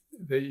be.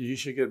 You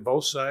should get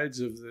both sides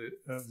of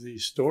the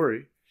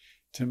story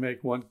to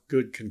make one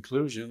good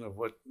conclusion of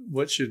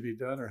what should be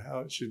done or how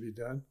it should be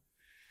done.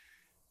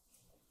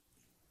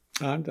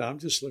 I'm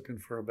just looking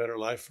for a better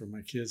life for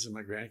my kids and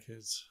my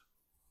grandkids.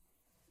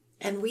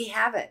 And we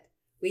have it.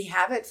 We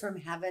have it from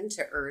heaven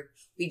to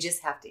earth. We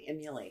just have to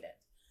emulate it.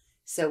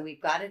 So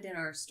we've got it in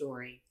our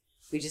story.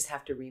 We just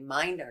have to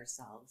remind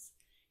ourselves.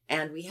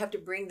 And we have to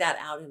bring that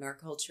out in our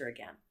culture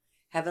again.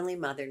 Heavenly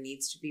Mother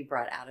needs to be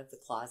brought out of the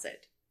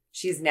closet.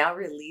 She is now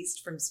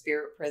released from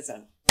spirit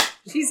prison.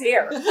 She's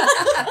here.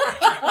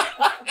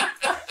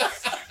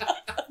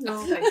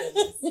 Oh my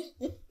goodness.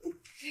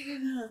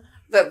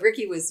 But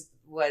Ricky was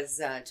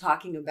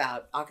talking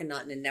about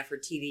Akhenaten and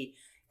Nefertiti,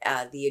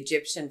 the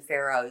Egyptian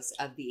pharaohs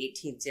of the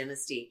 18th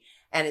dynasty.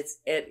 And it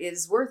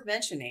is worth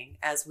mentioning,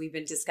 as we've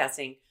been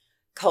discussing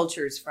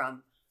cultures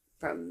from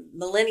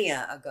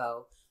millennia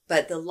ago,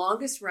 but the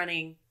longest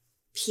running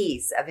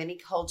piece of any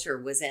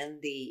culture was in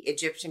the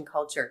Egyptian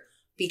culture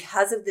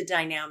because of the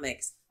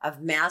dynamics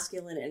of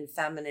masculine and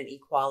feminine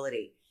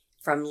equality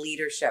from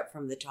leadership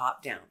from the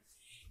top down.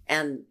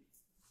 And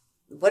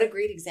what a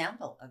great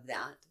example of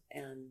that,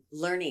 and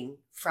learning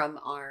from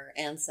our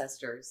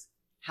ancestors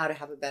how to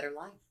have a better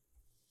life.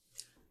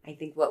 I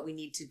think what we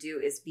need to do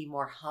is be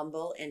more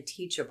humble and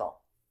teachable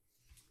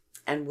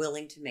and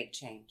willing to make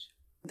change.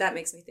 That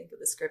makes me think of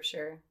the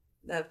scripture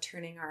of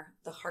turning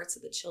the hearts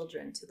of the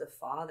children to the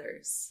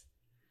fathers.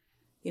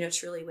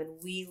 Truly, when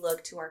we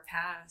look to our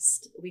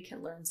past, we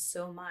can learn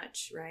so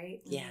much,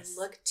 right? When yes.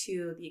 we look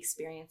to the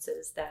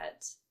experiences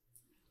that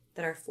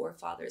our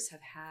forefathers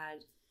have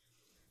had,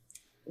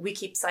 we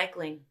keep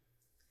cycling.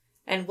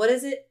 And what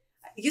is it?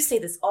 You say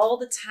this all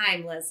the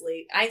time,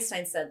 Leslie.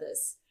 Einstein said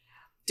this.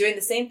 Doing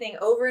the same thing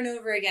over and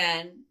over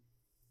again.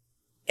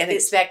 And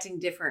expecting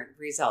different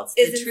results.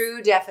 The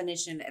true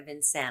definition of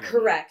insanity.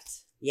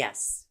 Correct.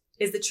 Yes.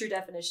 Is the true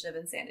definition of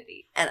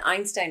insanity. And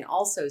Einstein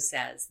also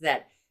says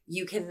that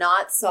you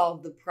cannot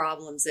solve the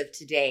problems of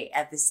today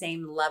at the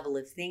same level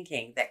of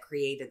thinking that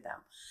created them.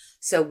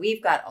 So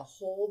we've got a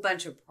whole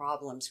bunch of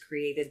problems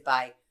created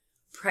by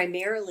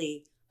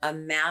primarily a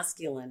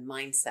masculine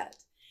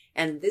mindset.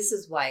 And this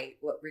is why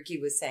what Ricky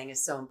was saying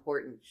is so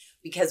important,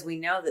 because we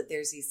know that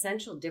there's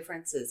essential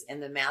differences in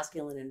the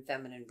masculine and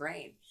feminine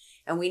brain,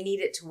 and we need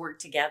it to work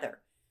together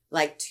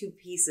like two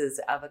pieces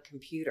of a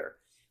computer.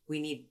 We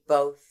need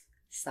both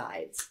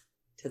sides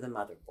to the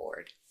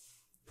motherboard.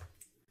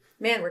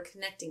 Man, we're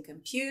connecting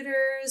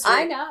computers.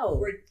 I know.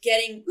 We're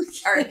getting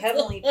our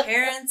heavenly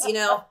parents,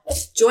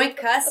 joint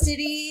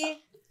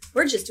custody.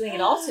 We're just doing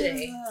it all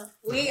today.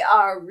 We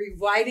are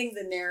rewriting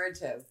the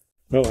narrative.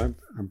 Well,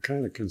 I'm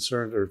kind of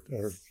concerned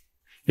or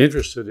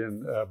interested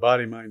in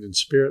body, mind, and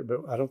spirit,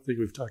 but I don't think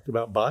we've talked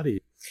about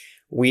body.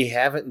 We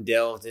haven't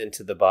delved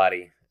into the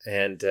body,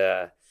 and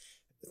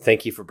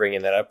thank you for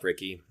bringing that up,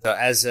 Ricky. So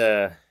as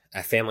a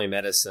family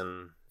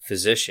medicine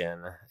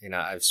physician,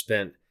 I've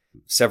spent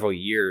several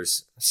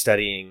years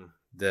studying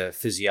the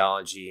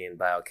physiology and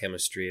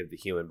biochemistry of the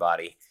human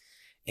body,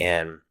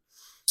 and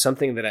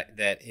something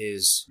that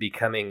is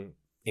becoming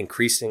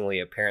increasingly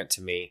apparent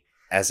to me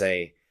as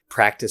I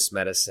practice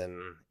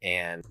medicine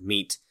and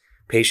meet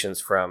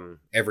patients from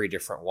every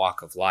different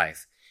walk of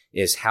life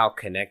is how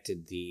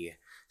connected the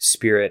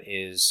spirit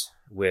is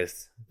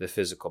with the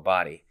physical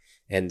body,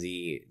 and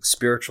the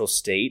spiritual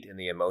state and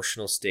the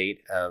emotional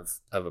state of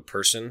a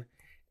person,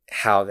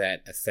 how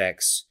that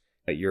affects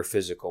your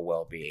physical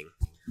well-being.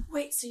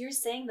 Wait, so you're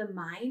saying the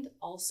mind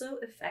also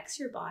affects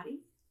your body?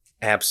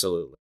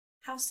 Absolutely.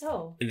 How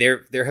so?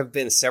 There have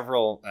been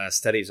several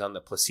studies on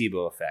the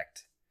placebo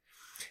effect.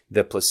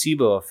 The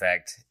placebo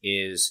effect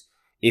is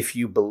if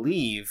you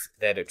believe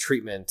that a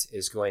treatment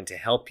is going to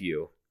help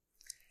you,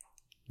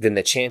 then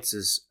the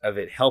chances of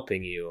it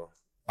helping you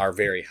are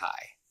very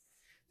high.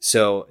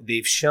 So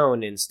they've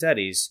shown in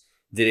studies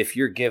that if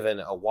you're given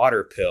a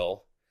water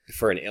pill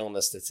for an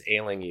illness that's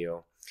ailing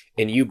you,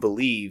 and you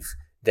believe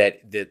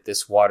that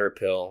this water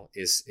pill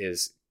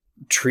is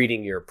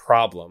treating your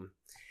problem,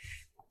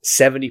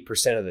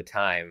 70% of the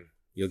time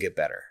you'll get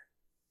better.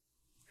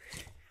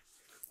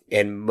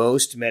 And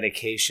most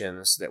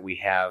medications that we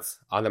have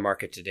on the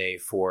market today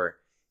for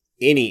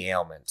any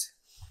ailment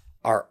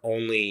are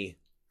only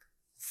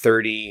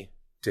 30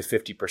 to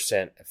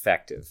 50%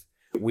 effective.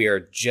 We are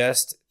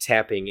just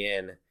tapping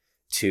in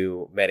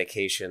to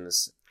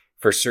medications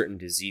for certain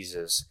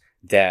diseases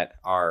that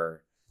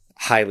are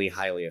highly,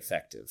 highly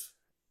effective.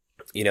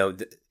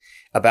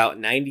 About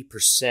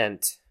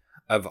 90%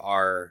 of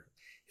our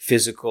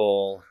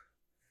physical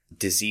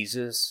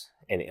diseases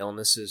and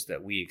illnesses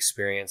that we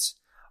experience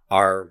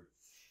are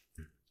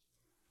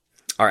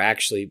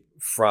actually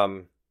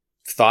from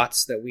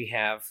thoughts that we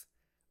have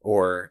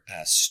or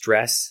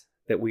stress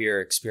that we are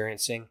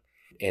experiencing,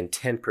 and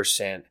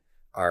 10%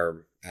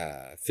 are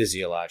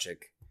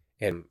physiologic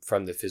and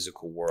from the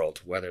physical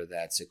world, whether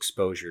that's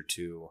exposure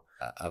to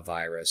a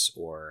virus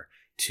or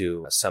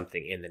to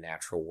something in the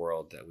natural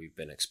world that we've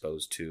been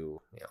exposed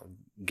to,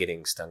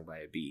 getting stung by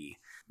a bee,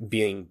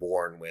 being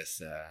born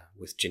with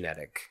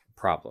genetic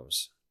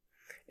problems.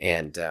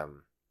 And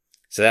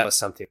so that was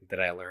something that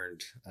I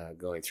learned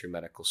going through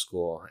medical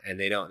school. And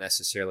they don't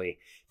necessarily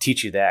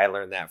teach you that. I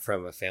learned that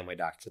from a family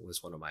doctor that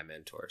was one of my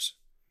mentors.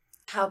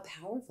 How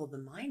powerful the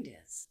mind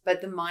is.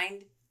 But the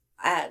mind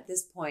at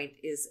this point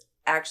is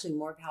actually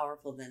more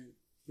powerful than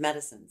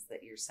medicines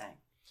that you're saying.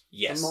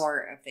 Yes. They're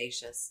more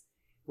efficacious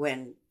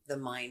when the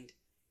mind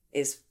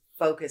is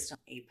focused on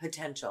a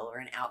potential or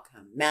an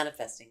outcome,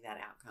 manifesting that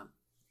outcome.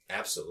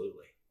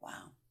 Absolutely.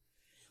 Wow.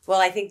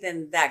 Well, I think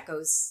then that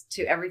goes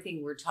to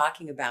everything we're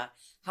talking about,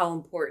 how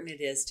important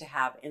it is to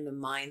have in the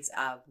minds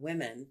of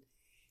women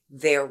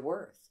their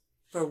worth.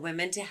 For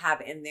women to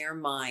have in their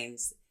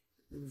minds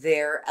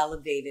their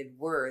elevated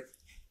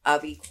worth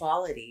of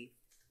equality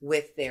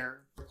with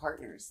their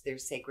partners, their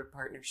sacred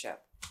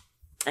partnership,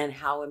 and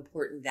how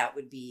important that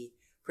would be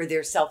for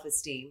their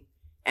self-esteem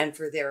and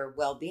for their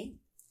well-being.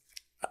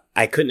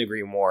 I couldn't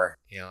agree more.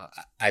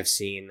 I've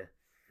seen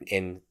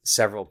in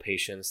several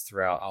patients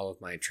throughout all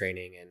of my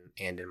training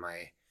and in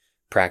my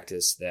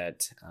practice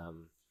that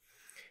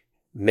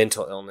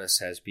mental illness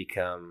has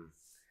become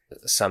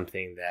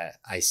something that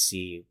I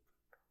see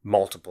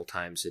multiple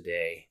times a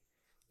day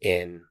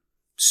in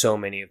so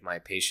many of my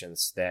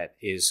patients that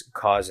is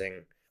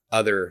causing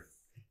other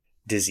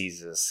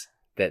diseases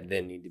that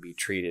then need to be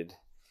treated.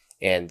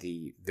 And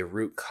the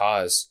root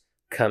cause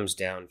comes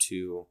down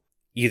to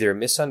either a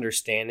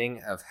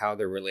misunderstanding of how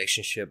the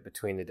relationship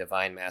between the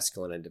divine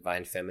masculine and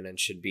divine feminine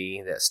should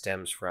be that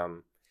stems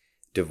from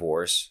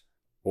divorce,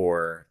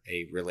 or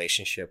a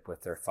relationship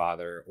with their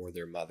father or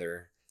their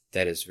mother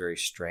that is very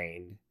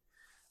strained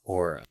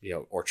or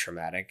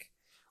traumatic,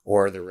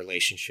 or the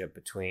relationship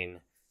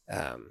between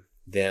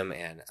them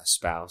and a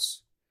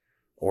spouse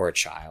or a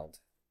child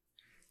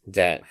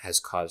that has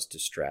caused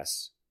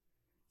distress,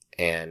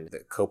 and the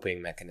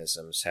coping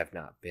mechanisms have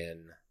not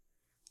been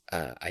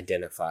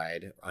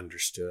identified,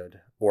 understood,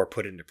 or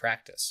put into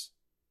practice.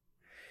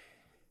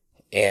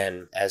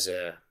 And as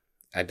a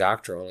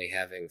doctor only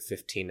having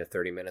 15 to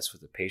 30 minutes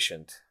with a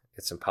patient,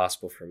 it's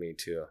impossible for me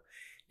to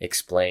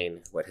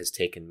explain what has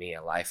taken me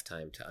a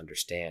lifetime to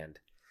understand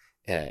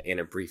in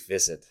a brief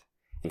visit.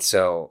 And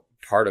so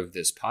part of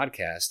this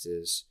podcast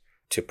is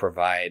to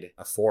provide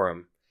a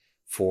forum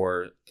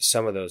for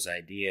some of those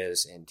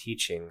ideas and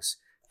teachings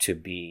to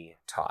be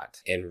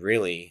taught, and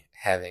really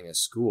having a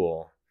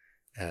school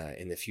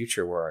in the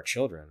future where our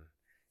children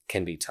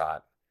can be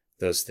taught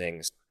those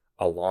things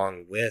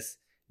along with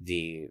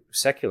the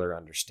secular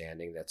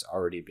understanding that's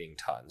already being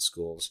taught in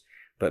schools,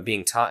 but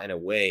being taught in a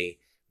way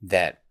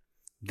that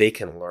they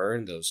can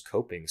learn those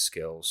coping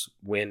skills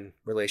when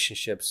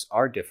relationships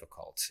are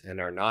difficult and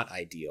are not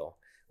ideal,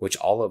 which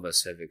all of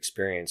us have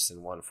experienced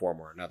in one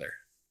form or another.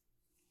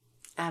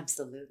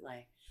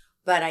 Absolutely.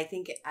 But I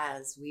think,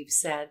 as we've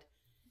said,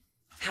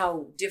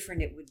 how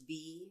different it would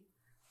be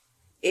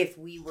if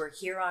we were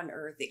here on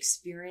earth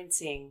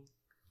experiencing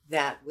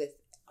that with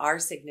our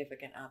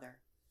significant other,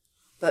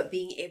 but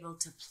being able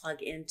to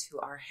plug into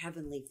our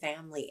heavenly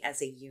family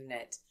as a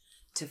unit,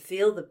 to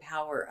feel the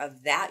power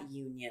of that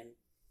union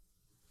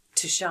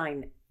to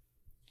shine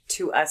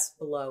to us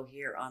below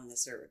here on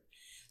this earth.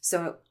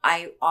 So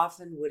I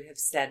often would have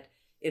said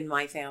in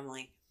my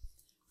family,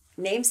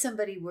 name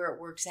somebody where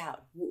it works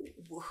out.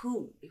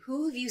 Who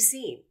have you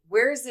seen?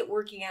 Where is it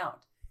working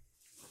out?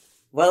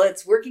 Well,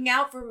 it's working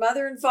out for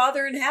mother and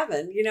father in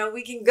heaven.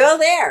 We can go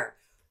there.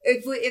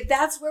 If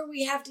that's where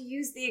we have to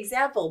use the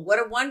example, what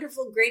a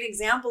wonderful, great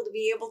example to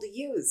be able to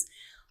use.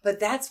 But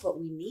that's what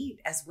we need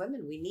as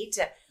women. We need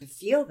to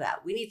feel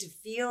that. We need to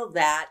feel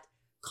that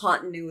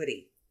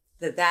continuity,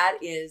 that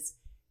is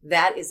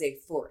a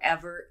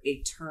forever,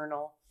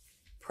 eternal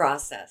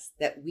process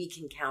that we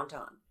can count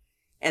on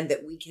and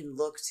that we can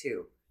look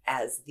to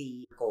as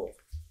the goal.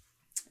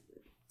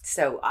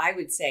 So I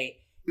would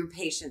say your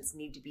patients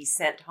need to be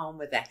sent home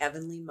with a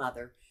heavenly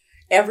mother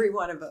Every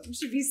one of them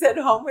should be sent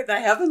home with a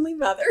heavenly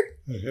mother.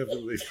 A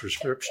heavenly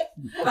prescription.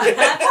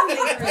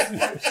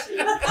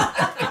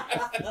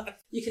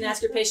 You can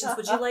ask your patients,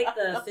 would you like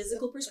the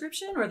physical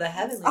prescription or the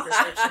heavenly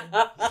prescription?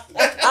 Well,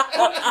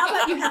 how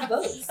about you have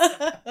both?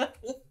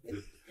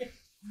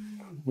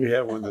 We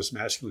have one that's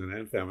masculine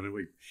and feminine.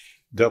 We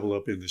double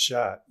up in the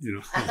shot,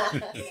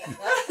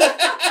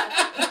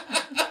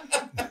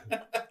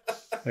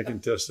 I can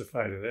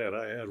testify to that.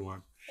 I had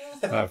one.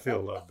 I feel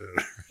a lot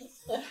better.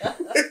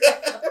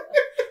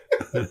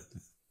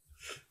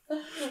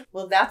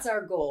 Well, that's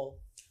our goal.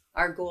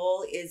 Our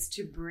goal is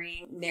to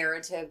bring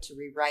narrative, to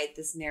rewrite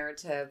this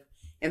narrative,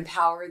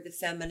 empower the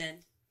feminine,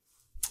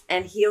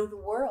 and heal the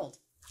world.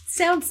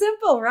 Sounds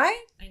simple,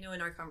 right? I know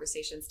in our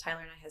conversations,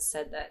 Tyler and I have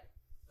said that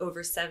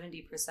over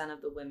 70%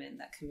 of the women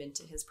that come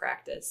into his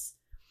practice,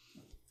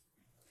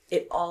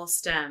 it all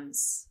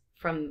stems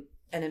from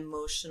an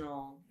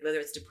emotional, whether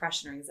it's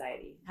depression or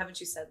anxiety. Haven't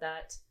you said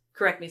that?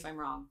 Correct me if I'm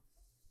wrong.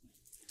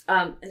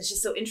 And it's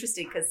just so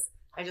interesting because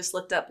I just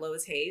looked up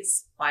Lois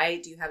Hayes. Why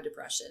do you have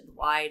depression?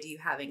 Why do you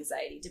have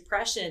anxiety?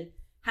 Depression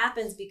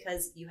happens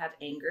because you have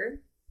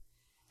anger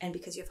and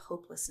because you have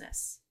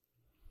hopelessness.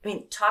 I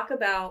mean, talk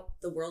about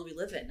the world we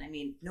live in. I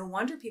mean, no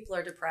wonder people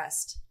are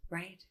depressed.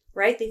 Right.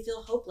 They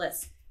feel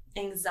hopeless.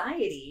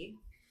 Anxiety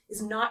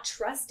is not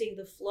trusting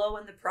the flow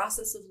and the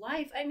process of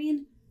life. I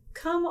mean,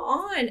 come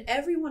on.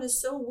 Everyone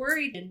is so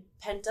worried and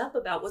pent up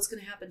about what's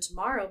going to happen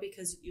tomorrow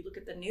because you look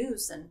at the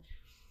news and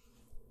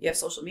you have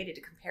social media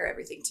to compare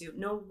everything to.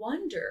 No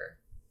wonder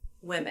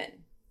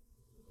women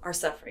are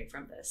suffering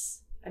from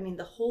this. I mean,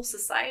 the whole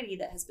society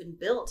that has been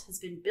built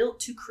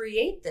to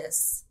create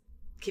this.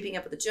 Keeping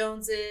up with the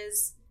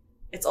Joneses.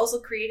 It's also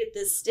created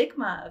this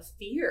stigma of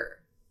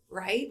fear,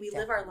 right? We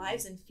live our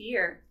lives in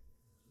fear.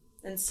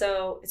 And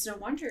so it's no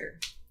wonder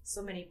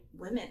so many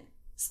women,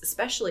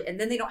 especially, and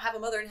then they don't have a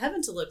mother in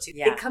heaven to look to.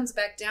 Yeah. It comes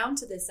back down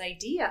to this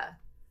idea.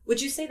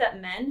 Would you say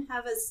that men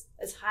have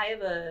as high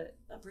of a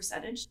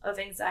percentage of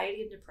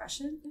anxiety and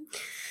depression?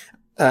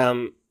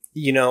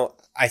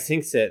 I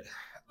think that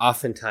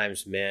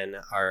oftentimes men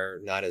are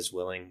not as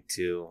willing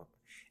to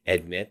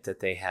admit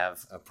that they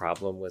have a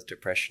problem with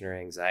depression or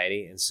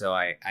anxiety. And so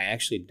I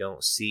actually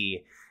don't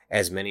see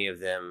as many of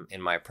them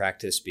in my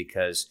practice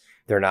because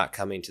they're not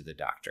coming to the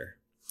doctor.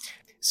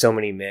 So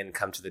many men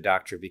come to the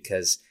doctor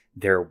because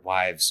their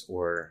wives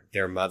or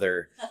their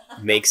mother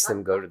makes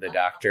them go to the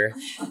doctor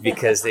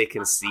because they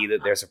can see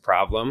that there's a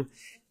problem.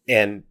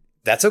 And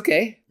that's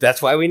okay.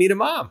 That's why we need a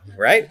mom,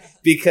 right?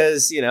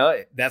 Because,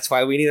 that's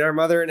why we need our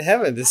mother in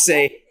heaven to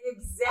say,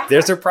 exactly.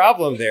 There's a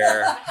problem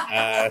there.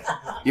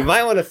 You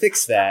might want to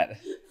fix that.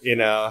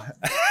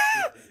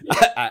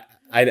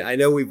 I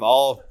know we've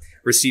all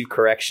received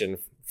correction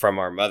from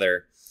our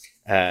mother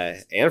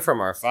and from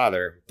our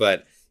father,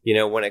 but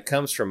when it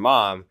comes from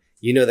mom,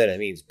 that it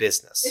means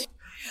business.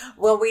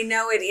 Well, we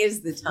know it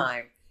is the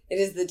time. It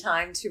is the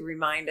time to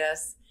remind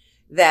us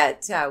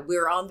that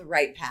we're on the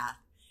right path.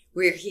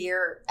 We're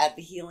here at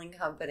the Healing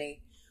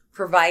Company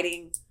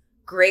providing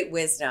great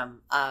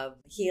wisdom of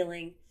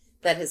healing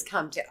that has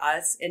come to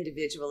us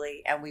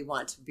individually, and we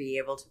want to be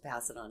able to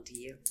pass it on to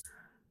you.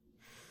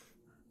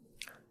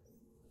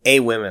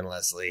 Women,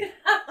 Leslie.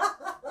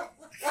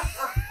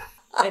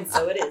 And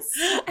so it is.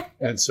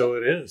 And so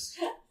it is.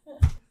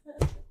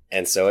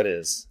 And so it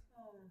is.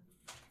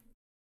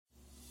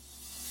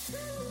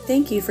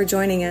 Thank you for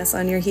joining us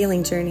on your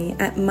healing journey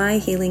at My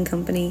Healing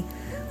Company.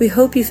 We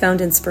hope you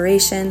found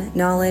inspiration,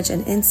 knowledge,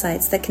 and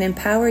insights that can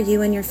empower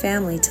you and your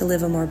family to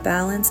live a more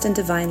balanced and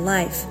divine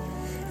life.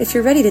 If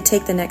you're ready to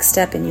take the next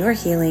step in your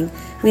healing,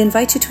 we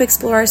invite you to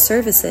explore our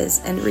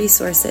services and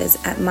resources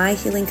at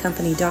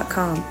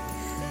myhealingcompany.com.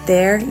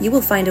 There, you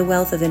will find a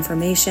wealth of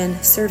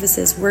information,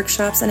 services,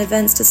 workshops, and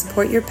events to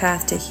support your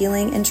path to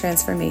healing and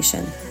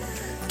transformation.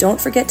 Don't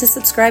forget to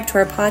subscribe to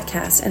our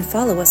podcast and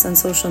follow us on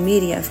social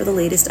media for the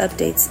latest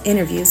updates,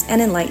 interviews,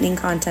 and enlightening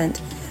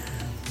content.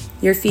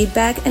 Your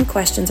feedback and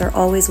questions are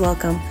always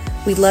welcome.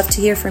 We'd love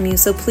to hear from you,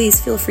 so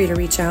please feel free to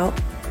reach out.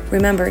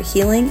 Remember,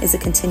 healing is a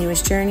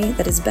continuous journey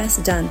that is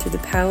best done through the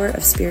power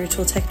of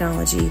spiritual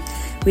technology.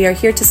 We are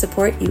here to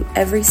support you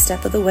every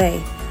step of the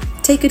way.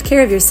 Take good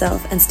care of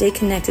yourself and stay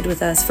connected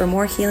with us for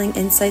more healing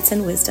insights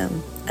and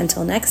wisdom.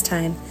 Until next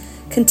time,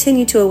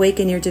 continue to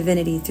awaken your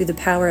divinity through the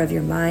power of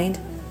your mind,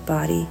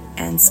 body,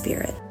 and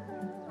spirit.